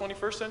this, the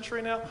 21st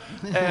century now?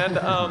 And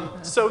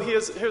so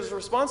his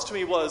response to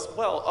me was,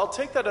 well, I'll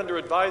take that under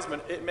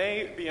advisement. It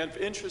may be of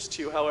interest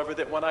to you, however,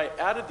 that when I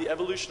added the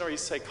evolutionary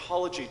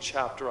psychology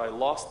chapter, I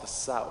lost the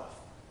South.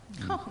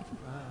 Oh.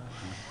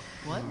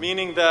 What?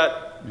 Meaning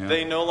that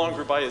they no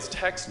longer buy his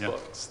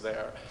textbooks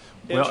there.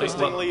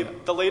 Interestingly,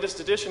 the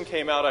latest edition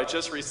came out, I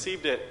just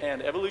received it,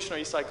 and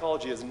evolutionary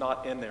psychology is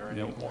not in there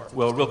anymore.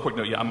 Well, real quick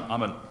note,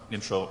 I'm an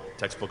intro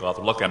textbook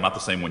author. Luckily, I'm not the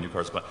same one you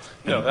correspond.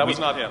 No, that was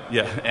not him.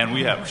 Yeah, and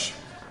we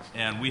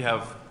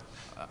have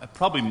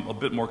probably a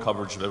bit more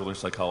coverage of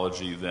evolutionary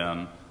psychology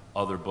than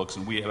other books,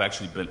 and we have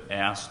actually been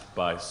asked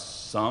by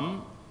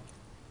some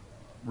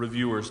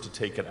reviewers to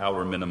take it out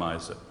or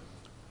minimize it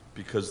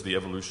because the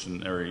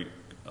evolutionary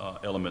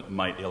element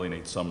might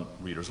alienate some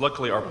readers.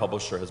 Luckily, our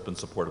publisher has been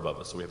supportive of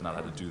us, so we have not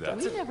had to do that.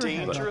 That's a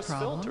dangerous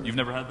filter. You've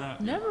never had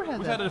that? Never had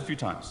We've that. had it a few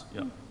times,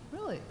 yeah.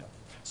 Really? Yeah.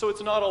 So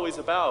it's not always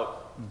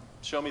about,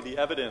 show me the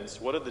evidence,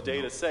 what do the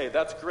data say?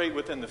 That's great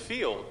within the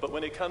field, but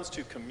when it comes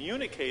to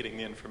communicating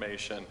the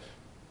information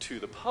to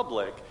the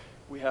public,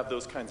 we have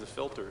those kinds of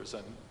filters,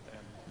 and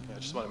I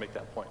just want to make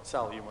that point.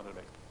 Sally, you wanted to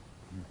make.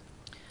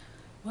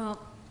 Well,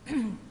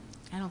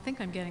 I don't think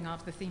I'm getting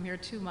off the theme here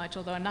too much,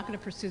 although I'm not going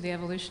to pursue the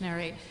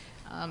evolutionary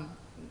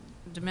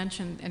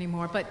dimension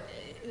anymore. But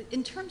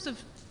in terms of,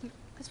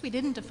 because we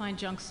didn't define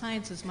junk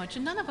science as much,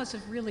 and none of us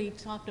have really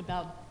talked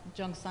about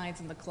junk science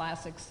in the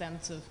classic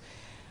sense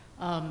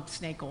of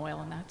snake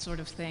oil and that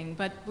sort of thing,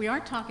 but we are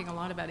talking a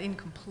lot about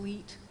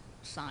incomplete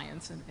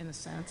science in a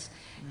sense.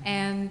 Mm-hmm.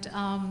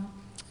 And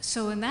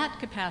so in that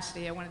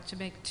capacity, I wanted to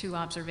make two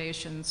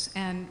observations.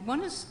 And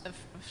one is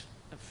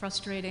a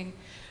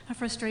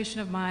frustration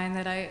of mine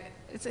that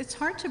it's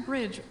hard to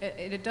bridge.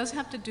 It does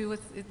have to do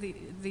with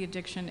the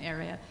addiction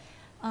area,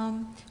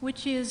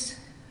 which is,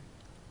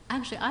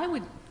 actually, I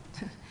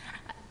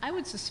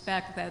would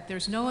suspect that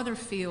there's no other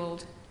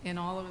field in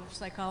all of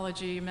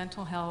psychology,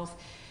 mental health,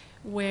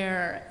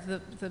 where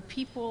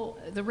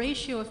the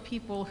ratio of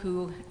people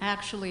who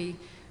actually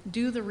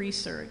do the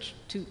research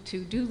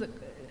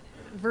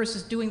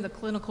versus doing the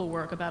clinical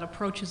work about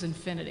approach is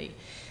infinity.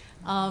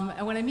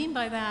 And what I mean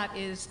by that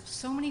is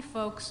so many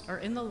folks are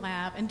in the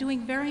lab and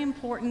doing very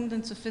important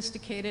and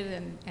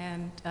sophisticated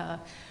and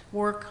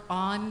work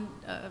on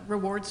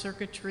reward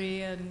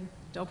circuitry and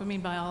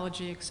dopamine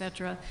biology, et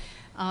cetera.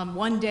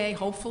 One day,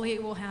 hopefully,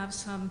 it will have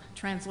some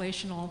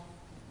translational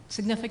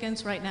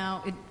significance. Right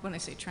now, when I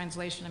say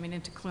translation, I mean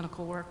into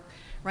clinical work.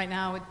 Right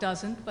now, it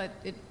doesn't, but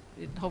it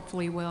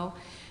hopefully will.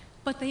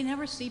 But they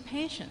never see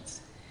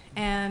patients.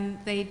 And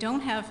they don't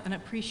have an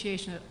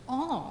appreciation at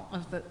all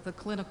of the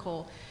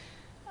clinical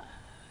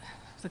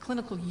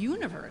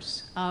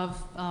universe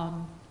of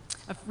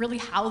really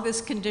how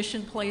this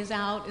condition plays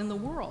out in the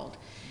world.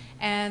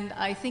 And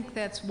I think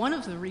that's one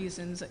of the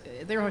reasons.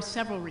 There are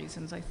several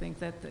reasons, I think,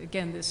 that,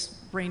 again, this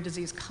brain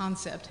disease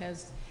concept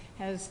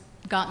has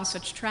gotten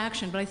such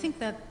traction. But I think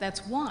that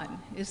that's one,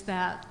 is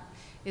that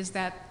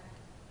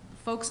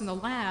folks in the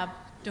lab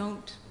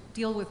don't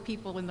deal with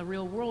people in the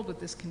real world with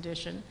this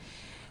condition.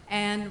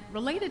 And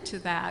related to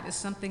that is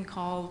something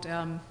called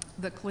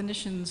the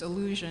clinician's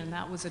illusion.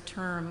 That was a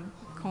term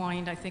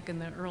coined, I think, in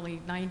the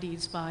early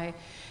 90s by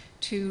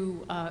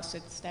two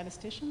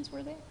statisticians,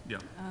 were they? Yeah.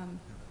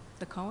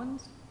 The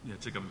Cohens? Yeah,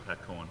 Jacob and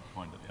Pat Cohen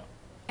coined it, yeah.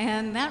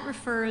 And that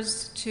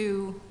refers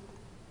to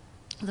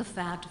the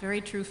fact, very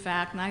true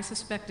fact, and I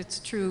suspect it's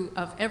true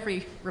of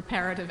every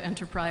reparative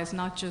enterprise,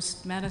 not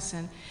just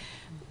medicine,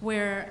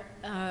 where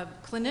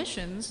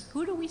clinicians,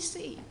 who do we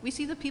see? We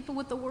see the people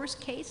with the worst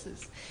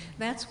cases.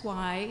 That's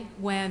why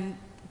when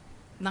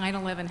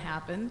 9/11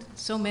 happened,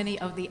 so many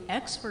of the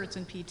experts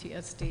in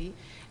PTSD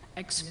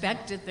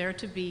expected there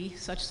to be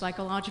such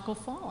psychological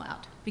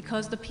fallout,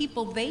 because the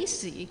people they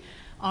see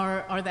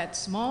are that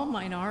small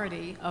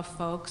minority of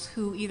folks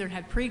who either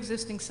had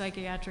pre-existing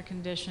psychiatric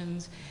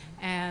conditions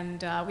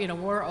and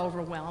were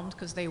overwhelmed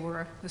because they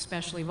were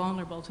especially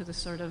vulnerable to this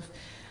sort of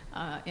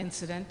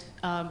incident,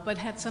 but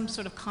had some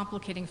sort of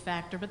complicating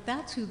factor. But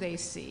that's who they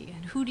see.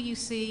 And who do you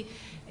see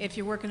if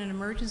you work in an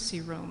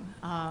emergency room?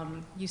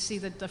 You see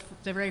the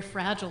very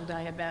fragile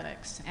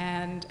diabetics.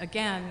 And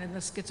again, in the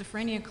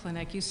schizophrenia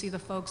clinic, you see the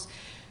folks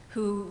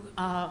who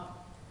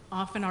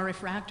often are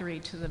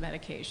refractory to the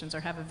medications or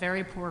have a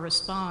very poor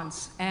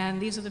response.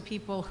 And these are the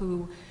people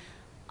who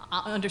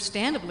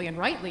understandably and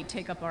rightly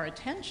take up our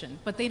attention,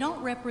 but they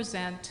don't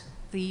represent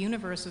the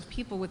universe of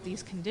people with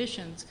these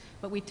conditions,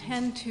 but we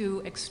tend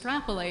to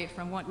extrapolate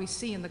from what we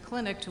see in the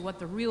clinic to what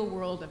the real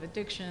world of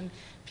addiction,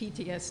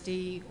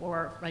 PTSD,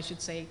 or I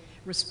should say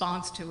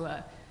response to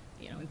a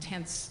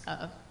intense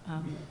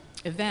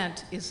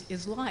event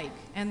is like.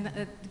 And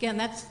again,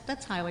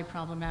 that's highly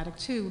problematic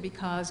too,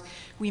 because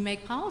we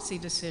make policy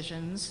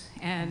decisions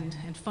and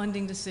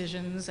funding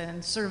decisions,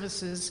 and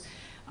services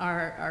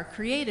are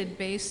created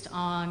based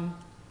on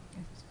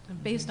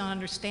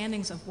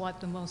understandings of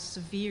what the most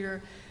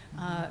severe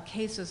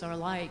cases are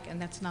like,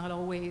 and that's not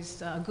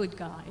always a good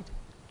guide.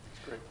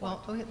 Great point.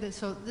 Well, okay,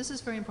 so this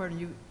is very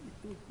important.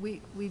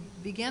 We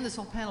began this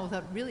whole panel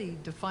without really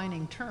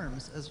defining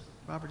terms, as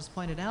Robert has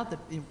pointed out, that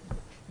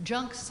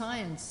junk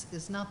science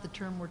is not the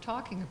term we're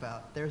talking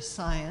about. There's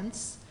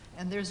science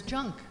and there's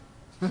junk.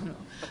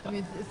 I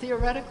mean,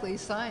 theoretically,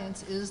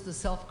 science is the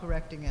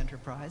self-correcting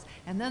enterprise,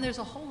 and then there's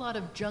a whole lot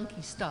of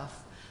junky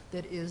stuff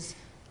that is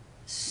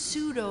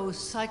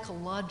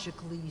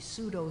pseudo-psychologically,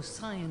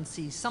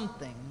 pseudo-science-y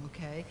something,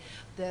 okay,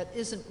 that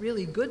isn't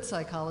really good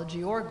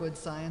psychology or good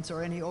science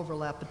or any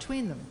overlap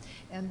between them.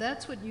 And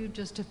that's what you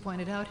just have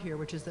pointed out here,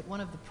 which is that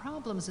one of the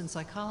problems in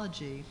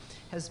psychology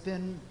has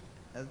been,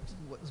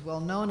 what is well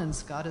known, and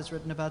Scott has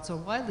written about so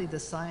widely, the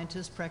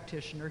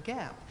scientist-practitioner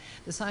gap.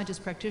 The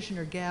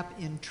scientist-practitioner gap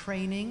in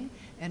training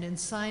and in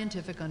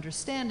scientific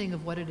understanding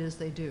of what it is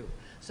they do.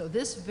 So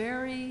this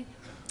very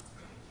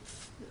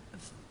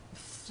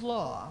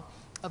flaw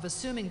of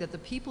assuming that the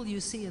people you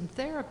see in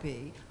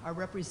therapy are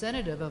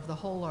representative of the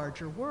whole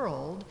larger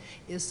world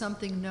is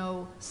something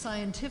no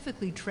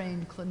scientifically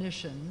trained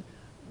clinician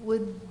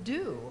would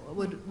do,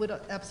 would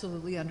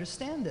absolutely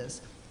understand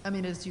this. I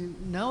mean, as you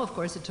know, of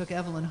course, it took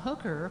Evelyn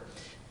Hooker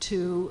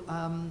to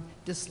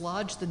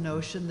dislodge the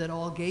notion that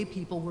all gay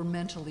people were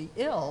mentally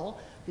ill,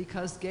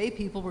 because gay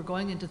people were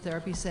going into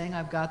therapy saying,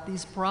 I've got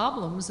these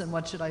problems, and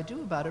what should I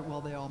do about it? Well,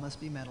 they all must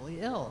be mentally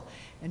ill.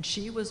 And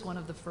she was one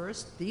of the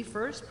first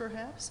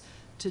perhaps,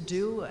 to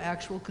do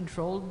actual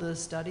controlled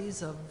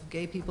studies of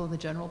gay people in the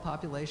general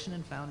population,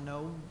 and found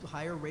no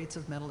higher rates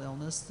of mental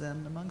illness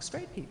than among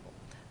straight people.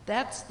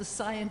 That's the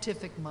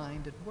scientific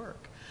mind at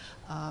work.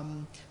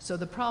 So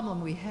the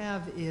problem we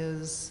have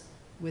is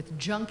with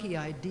junky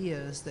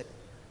ideas that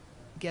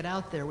get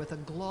out there with a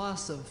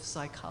gloss of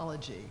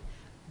psychology,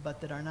 but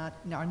that are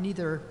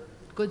neither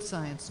good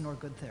science nor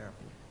good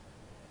therapy.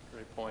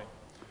 Great point.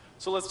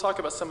 So let's talk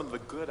about some of the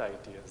good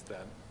ideas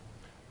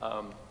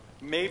then.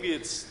 Maybe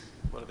it's,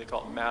 what do they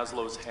call it,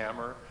 Maslow's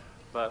hammer,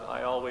 but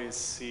I always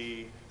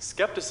see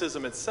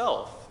skepticism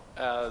itself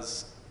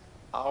as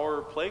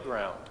our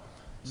playground.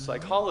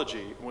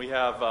 Psychology, we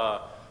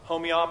have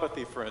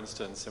homeopathy, for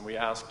instance, and we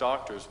ask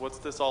doctors, what's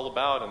this all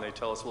about? And they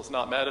tell us, well, it's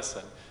not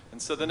medicine.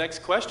 And so the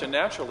next question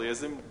naturally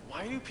is, then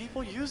why do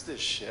people use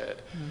this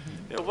shit?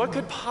 You know, what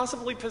could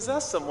possibly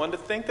possess someone to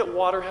think that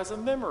water has a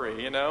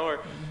memory, or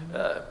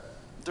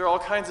there are all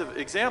kinds of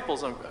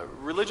examples on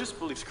religious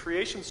beliefs.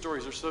 Creation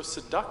stories are so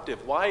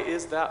seductive. Why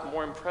is that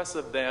more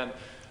impressive than,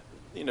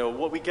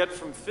 what we get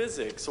from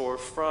physics or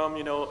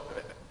from,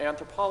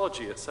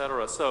 anthropology, et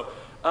cetera? So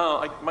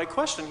my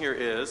question here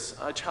is,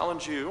 I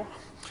challenge you,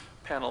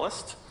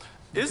 panelists,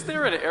 is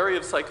there an area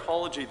of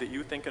psychology that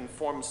you think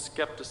informs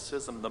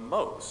skepticism the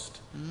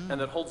most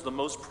and that holds the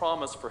most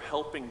promise for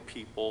helping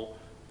people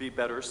be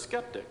better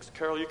skeptics?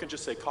 Carol, you can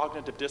just say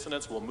cognitive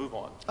dissonance, we'll move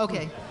on.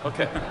 Okay.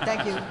 Okay.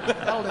 Thank you.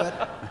 That'll do it.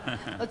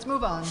 Let's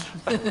move on.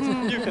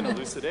 You can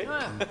elucidate.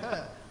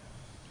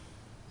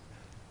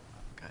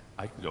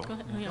 I can go. Go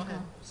ahead. Yeah. Go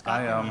ahead. I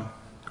Scott.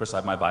 of course, I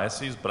have my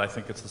biases, but I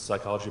think it's the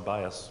psychology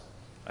bias.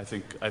 I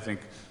think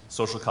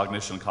social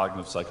cognition,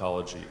 cognitive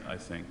psychology,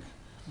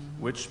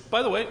 which,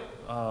 by the way,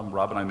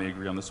 Rob and I may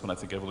agree on this one. I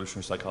think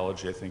evolutionary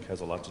psychology,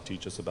 has a lot to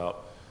teach us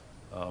about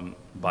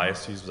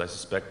biases, I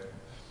suspect.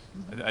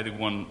 I think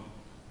one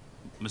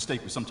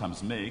mistake we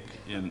sometimes make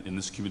in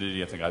this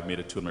community, I think I've made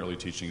it too in my early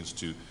teaching, is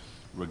to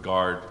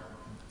regard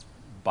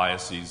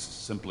biases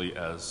simply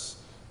as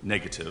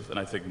negative. And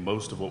I think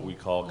most of what we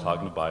call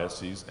cognitive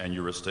biases and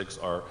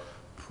heuristics are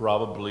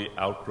probably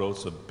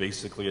outgrowths of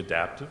basically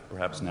adaptive,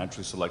 perhaps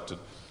naturally selected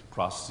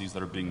processes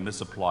that are being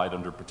misapplied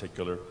under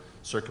particular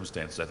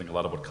circumstances. I think a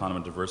lot of what Kahneman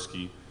and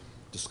Tversky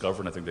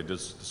discovered, and I think they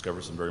just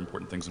discovered some very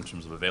important things in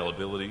terms of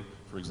availability,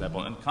 for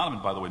example. And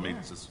Kahneman, by the way,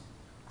 made this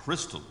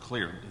crystal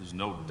clear. There's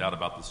no doubt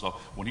about this. So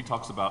when he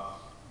talks about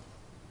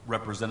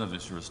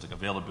representativeness heuristic,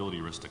 availability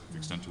heuristic, the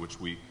extent to which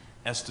we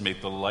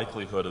estimate the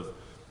likelihood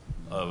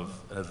of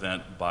an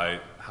event by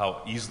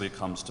how easily it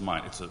comes to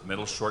mind. It's a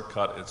mental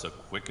shortcut. It's a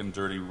quick and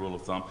dirty rule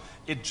of thumb.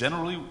 It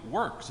generally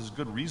works. There's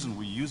good reason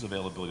we use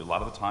availability. A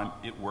lot of the time,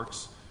 it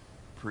works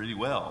pretty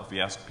well. If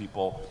you ask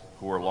people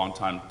who are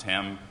longtime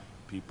TAM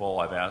people,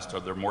 I've asked, are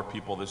there more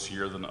people this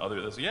year than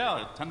others?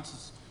 Yeah,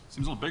 attendance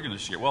seems a little bigger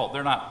this year. Well,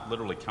 they're not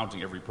literally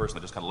counting every person.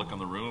 They just kind of look in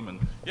the room and,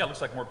 yeah, it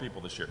looks like more people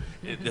this year.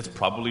 It's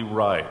probably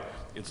right.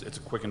 It's a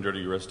quick and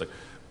dirty heuristic.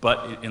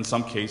 But in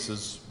some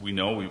cases, we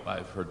know,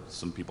 I've heard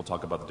some people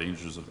talk about the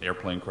dangers of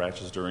airplane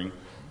crashes during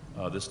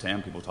this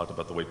TAM, people talked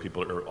about the way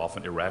people are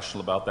often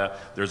irrational about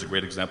that. There's a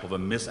great example of a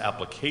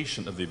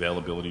misapplication of the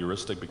availability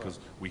heuristic, because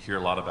we hear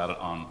a lot about it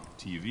on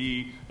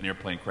TV. An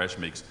airplane crash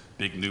makes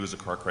big news, a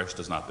car crash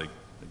does not make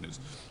big news.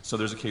 So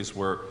there's a case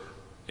where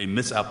a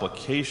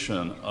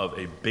misapplication of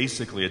a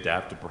basically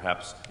adaptive,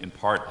 perhaps in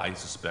part, I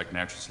suspect,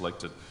 naturally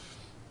selected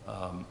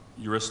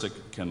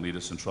heuristic can lead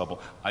us in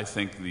trouble. I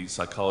think the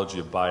psychology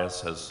of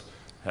bias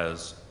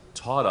has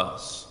taught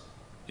us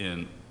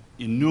in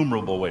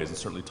innumerable ways, and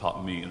certainly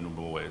taught me in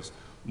innumerable ways,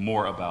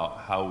 more about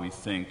how we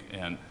think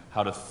and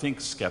how to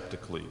think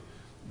skeptically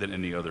than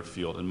any other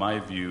field. In my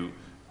view,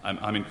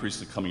 I'm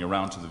increasingly coming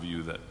around to the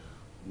view that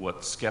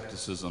what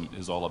skepticism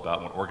is all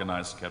about, what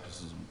organized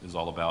skepticism is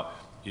all about,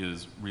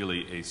 is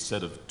really a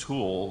set of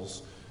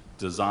tools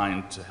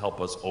designed to help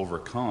us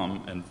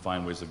overcome and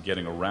find ways of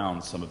getting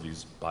around some of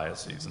these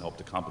biases and help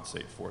to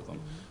compensate for them.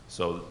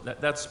 So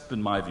that's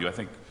been my view. I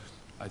think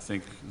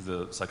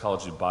the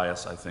psychology of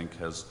bias, I think,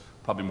 has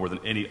probably more than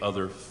any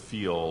other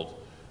field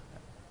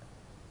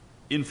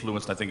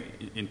influenced, I think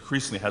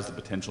increasingly has the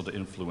potential to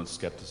influence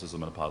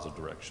skepticism in a positive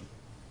direction.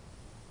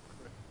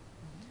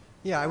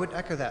 Yeah, I would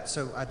echo that.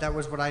 So that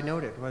was what I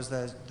noted, was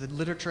the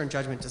literature and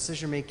judgment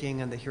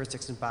decision-making and the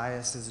heuristics and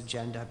biases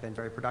agenda have been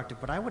very productive.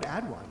 But I would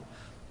add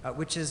one,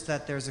 which is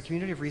that there's a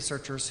community of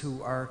researchers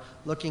who are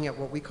looking at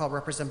what we call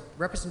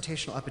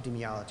representational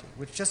epidemiology,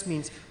 which just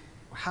means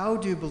how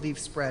do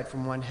beliefs spread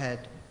from one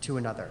head to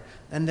another?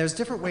 And there's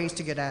different ways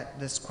to get at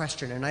this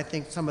question, and I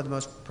think some of the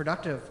most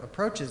productive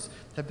approaches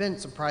have been,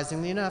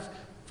 surprisingly enough,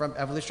 from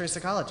evolutionary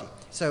psychology.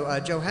 So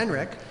Joe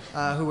Henrich,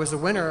 who was the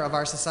winner of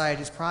our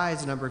society's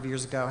prize a number of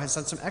years ago, has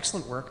done some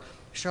excellent work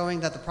showing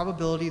that the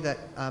probability that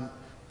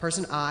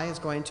person I is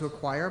going to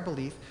acquire a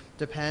belief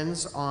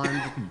depends on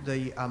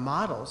the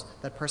models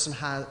that person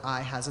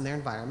I has in their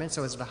environment.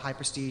 So is it a high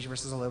prestige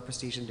versus a low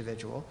prestige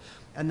individual?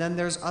 And then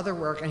there's other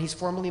work, and he's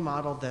formally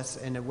modeled this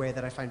in a way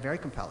that I find very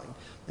compelling.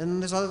 And then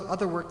there's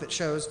other work that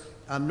shows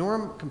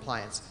norm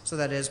compliance. So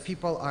that is,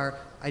 people are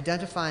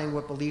identifying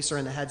what beliefs are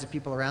in the heads of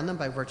people around them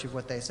by virtue of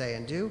what they say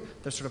and do.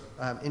 They're sort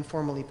of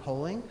informally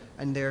polling,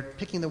 and they're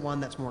picking the one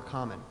that's more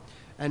common.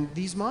 And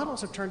these models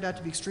have turned out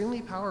to be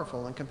extremely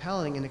powerful and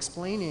compelling in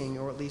explaining,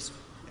 or at least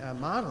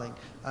modeling,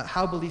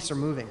 how beliefs are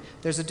moving.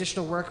 There's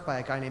additional work by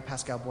a guy named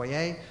Pascal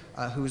Boyer,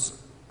 who's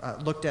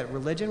looked at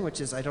religion,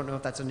 which is, I don't know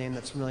if that's a name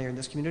that's familiar in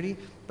this community,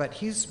 but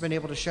he's been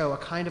able to show a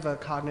kind of a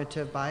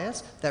cognitive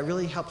bias that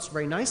really helps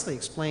very nicely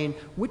explain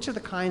which are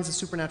the kinds of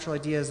supernatural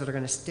ideas that are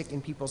going to stick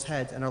in people's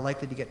heads and are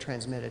likely to get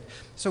transmitted.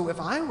 So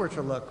if I were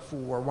to look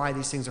for why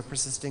these things are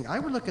persisting, I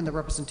would look in the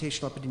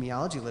representational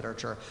epidemiology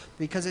literature,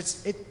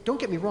 because don't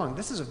get me wrong,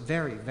 this is a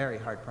very, very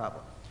hard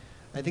problem.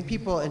 I think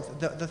people, and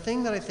the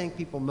thing that I think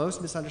people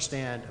most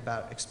misunderstand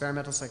about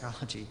experimental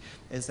psychology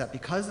is that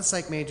because the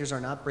psych majors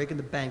are not breaking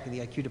the bank in the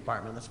IQ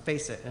department, let's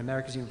face it, in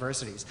America's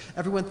universities,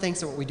 everyone thinks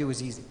that what we do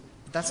is easy.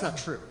 But that's not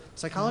true.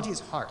 Psychology is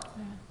hard,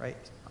 right?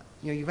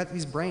 You know, you've got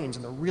these brains,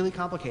 and they're really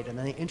complicated, and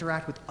then they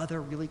interact with other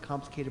really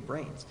complicated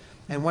brains.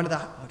 And one of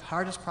the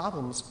hardest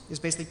problems is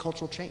basically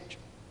cultural change,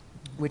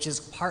 which is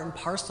part and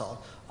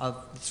parcel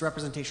of this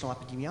representational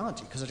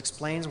epidemiology, because it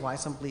explains why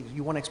some beliefs,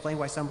 you want to explain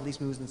why some beliefs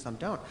move and some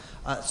don't.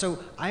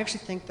 So I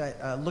actually think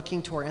that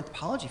looking to our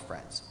anthropology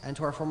friends and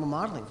to our formal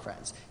modeling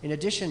friends, in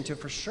addition to,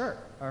 for sure,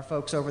 our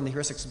folks over in the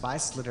heuristics and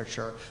bias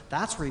literature,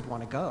 that's where you'd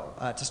want to go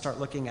to start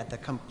looking at the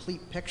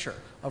complete picture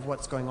of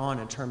what's going on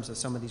in terms of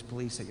some of these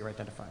beliefs that you're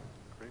identifying.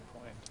 Great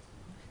point.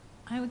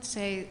 I would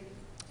say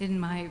in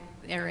my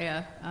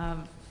area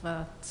of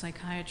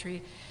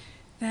psychiatry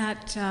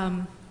that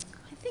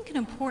I think an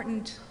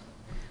important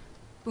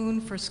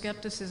boon for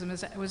skepticism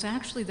was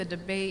actually the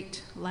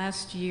debate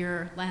last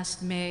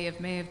May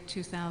of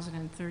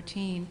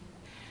 2013,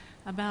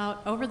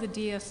 about over the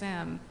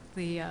DSM,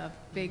 the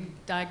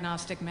big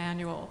diagnostic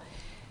manual.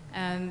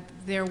 And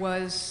there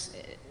was,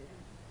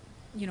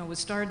 it was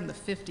started in the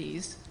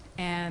 50s,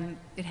 and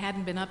it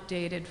hadn't been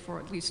updated for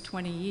at least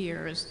 20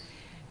 years.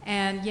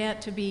 And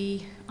yet, to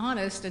be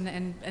honest,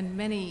 and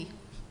many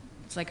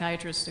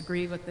psychiatrists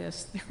agree with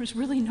this, there was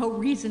really no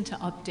reason to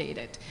update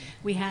it.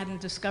 We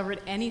hadn't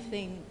discovered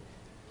anything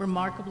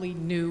remarkably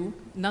new,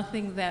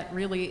 nothing that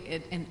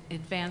really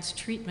advanced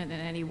treatment in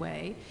any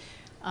way.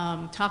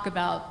 Talk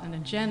about an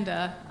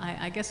agenda,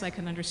 I guess I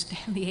can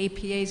understand the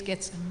APA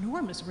gets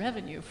enormous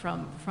revenue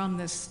from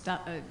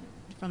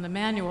the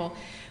manual,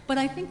 but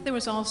I think there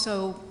was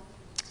also,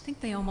 I think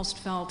they almost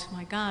felt,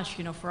 my gosh,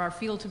 for our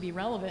field to be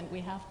relevant,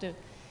 we have to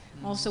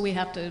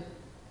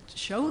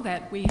show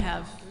that we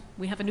have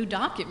a new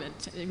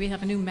document, we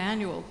have a new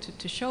manual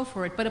to show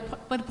for it. But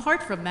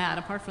apart from that,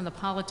 apart from the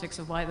politics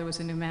of why there was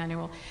a new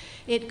manual,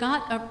 it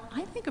got,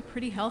 I think, a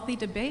pretty healthy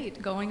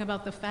debate going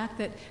about the fact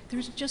that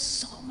there's just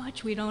so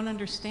much we don't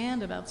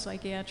understand about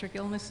psychiatric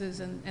illnesses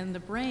and the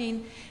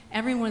brain.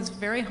 Everyone's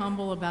very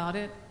humble about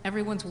it.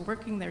 Everyone's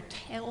working their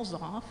tails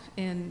off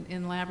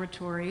in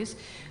laboratories.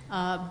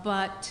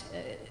 But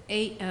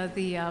the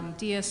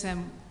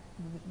DSM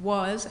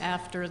was,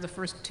 after the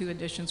first two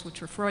editions,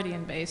 which were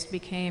Freudian-based,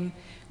 became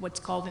what's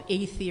called an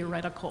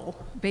atheoretical,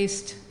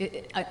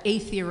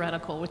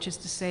 which is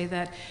to say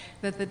that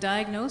the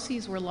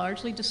diagnoses were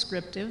largely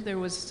descriptive. There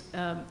was,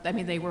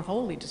 they were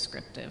wholly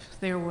descriptive.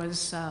 There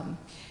was,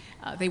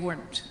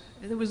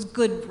 there was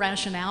good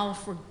rationale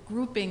for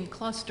grouping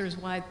clusters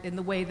in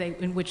the way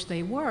in which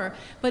they were,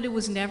 but it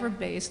was never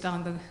based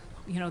on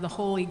the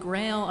holy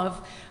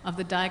grail of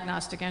the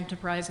diagnostic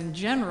enterprise in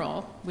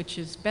general, which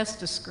is best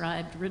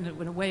described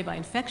in a way by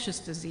infectious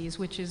disease,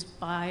 which is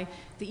by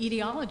the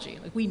etiology.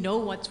 Like, we know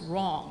what's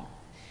wrong,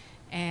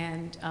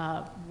 and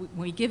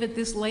we give it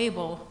this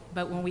label,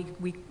 but when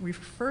we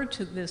refer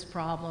to this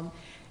problem,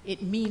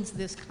 it means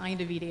this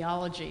kind of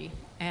etiology,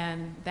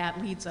 and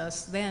that leads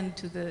us then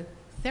to the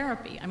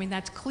therapy. I mean,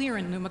 that's clear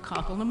in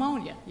pneumococcal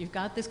pneumonia. You've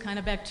got this kind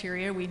of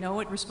bacteria. We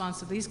know it responds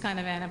to these kind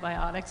of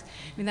antibiotics.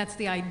 I mean, that's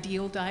the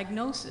ideal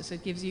diagnosis.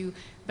 It gives you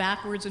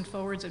backwards and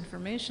forwards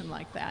information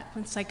like that.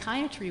 In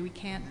psychiatry, we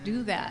can't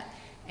do that.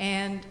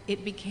 And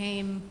it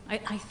became, I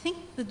think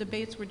the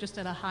debates were just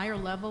at a higher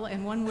level,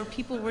 and one where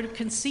people were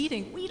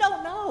conceding, we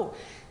don't know.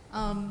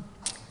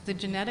 The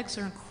genetics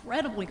are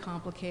incredibly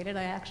complicated.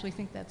 I actually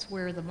think that's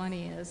where the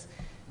money is,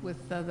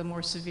 with the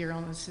more severe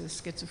illnesses,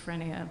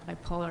 schizophrenia,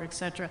 bipolar, et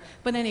cetera.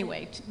 But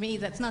anyway, to me,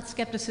 that's not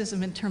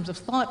skepticism in terms of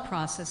thought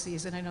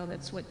processes, and I know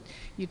that's what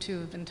you two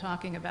have been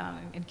talking about,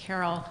 and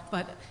Carol,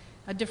 but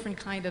a different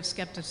kind of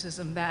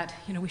skepticism that,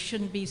 we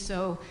shouldn't be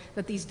so,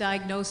 that these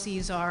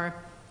diagnoses are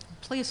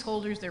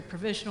placeholders, they're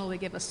provisional, they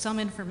give us some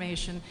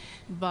information,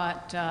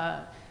 but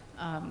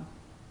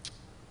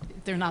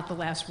they're not the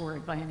last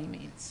word by any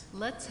means.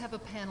 Let's have a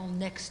panel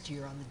next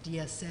year on the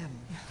DSM.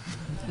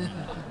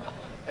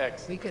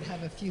 Excellent. We could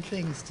have a few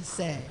things to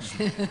say.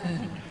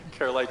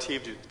 Carol, I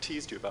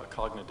teased you about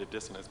cognitive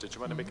dissonance. Did you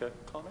want to make a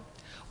comment?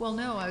 Well,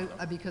 no,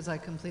 because I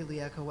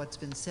completely echo what's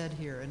been said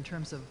here in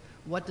terms of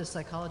what does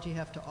psychology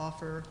have to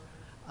offer.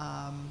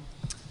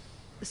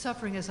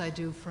 Suffering as I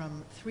do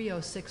from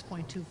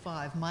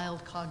 306.25,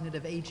 mild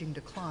cognitive aging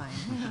decline.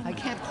 I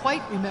can't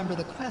quite remember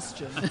the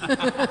question.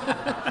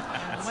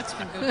 What's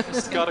been good for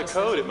It's got a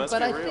code. It must But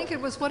be I real. think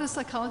it was, what does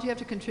psychology have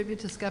to contribute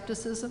to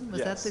skepticism? Was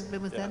Yes.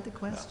 that the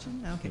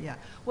question? Okay, yeah.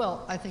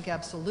 Well, I think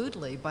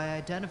absolutely, by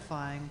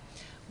identifying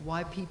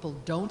why people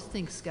don't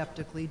think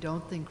skeptically,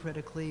 don't think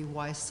critically,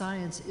 why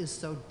science is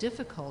so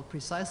difficult,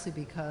 precisely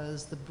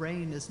because the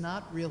brain is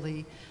not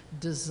really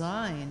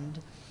designed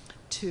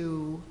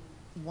to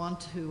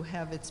want to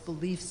have its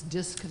beliefs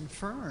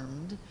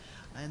disconfirmed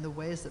in the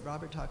ways that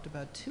Robert talked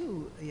about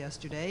too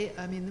yesterday.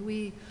 I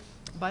mean,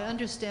 by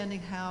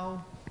understanding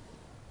how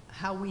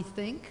we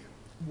think,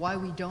 why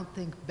we don't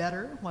think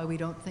better, why we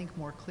don't think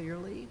more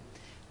clearly,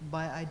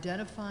 by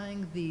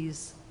identifying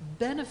these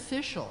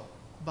beneficial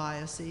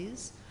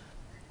biases.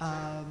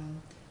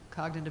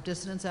 Cognitive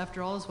dissonance,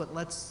 after all, is what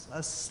lets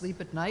us sleep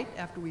at night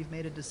after we've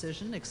made a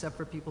decision, except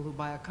for people who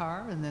buy a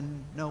car and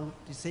then know,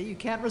 you see, you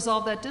can't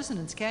resolve that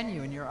dissonance, can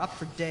you? And you're up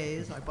for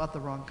days. I bought the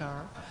wrong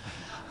car.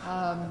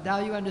 Now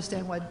you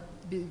understand why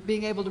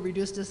being able to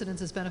reduce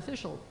dissonance is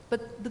beneficial.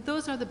 But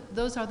those are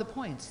the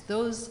points.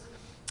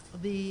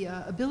 The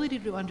ability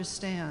to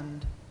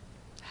understand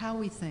how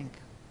we think,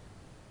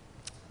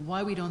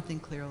 why we don't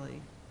think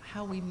clearly,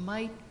 how we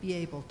might be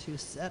able to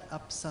set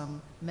up some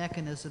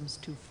mechanisms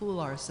to fool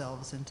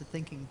ourselves into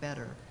thinking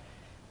better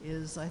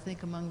is, I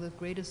think, among the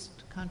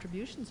greatest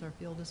contributions our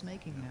field is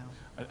making now.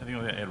 I think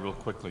I'm going to add real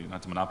quickly,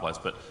 not to monopolize,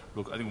 but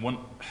I think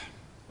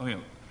I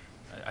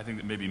think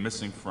that may be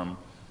missing from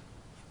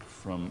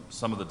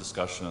some of the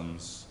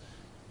discussions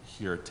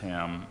here at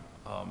TAM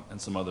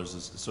and some others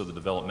is sort of the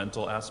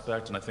developmental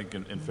aspect, and I think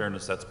in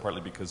fairness that's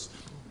partly because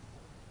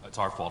it's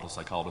our fault as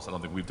psychologists. I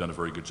don't think we've done a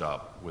very good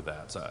job with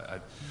that. So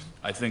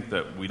I think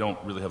that we don't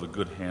really have a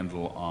good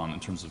handle on, in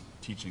terms of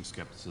teaching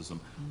skepticism,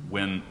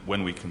 when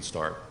we can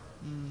start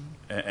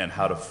and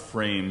how to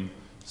frame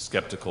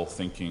skeptical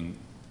thinking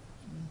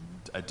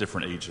at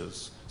different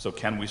ages. So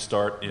can we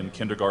start in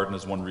kindergarten,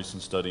 as one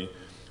recent study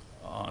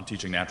on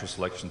teaching natural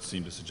selection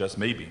seemed to suggest?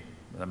 Maybe.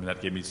 I mean, that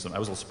gave me some, I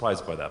was a little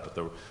surprised by that, but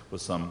there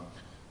was some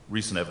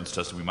recent evidence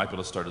testing we might be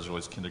able to start as early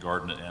as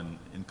kindergarten and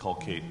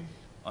inculcate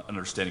an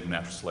understanding of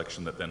natural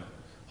selection that then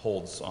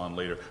holds on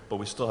later. But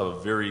we still have a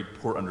very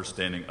poor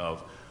understanding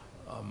of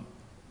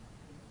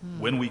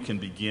when we can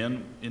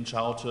begin in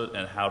childhood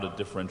and how to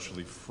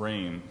differentially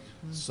frame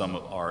some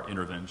of our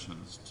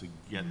interventions to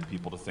get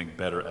people to think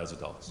better as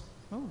adults.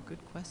 Oh,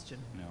 good question.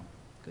 Yeah.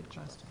 Good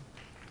question.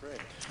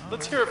 Great.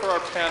 Let's hear it for our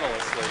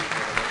panelists, ladies and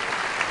gentlemen.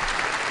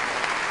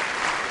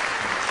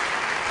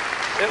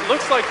 It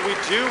looks like we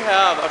do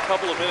have a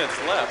couple of minutes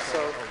left,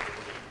 so...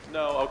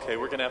 No, okay,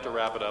 we're going to have to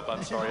wrap it up.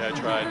 I'm sorry, I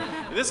tried.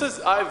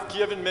 I've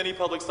given many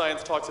public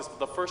science talks. This is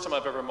the first time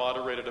I've ever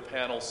moderated a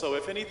panel, so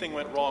if anything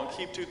went wrong,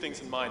 keep two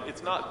things in mind.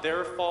 It's not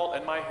their fault,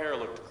 and my hair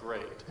looked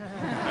great.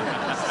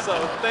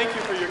 So thank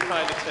you for your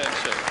kind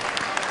attention.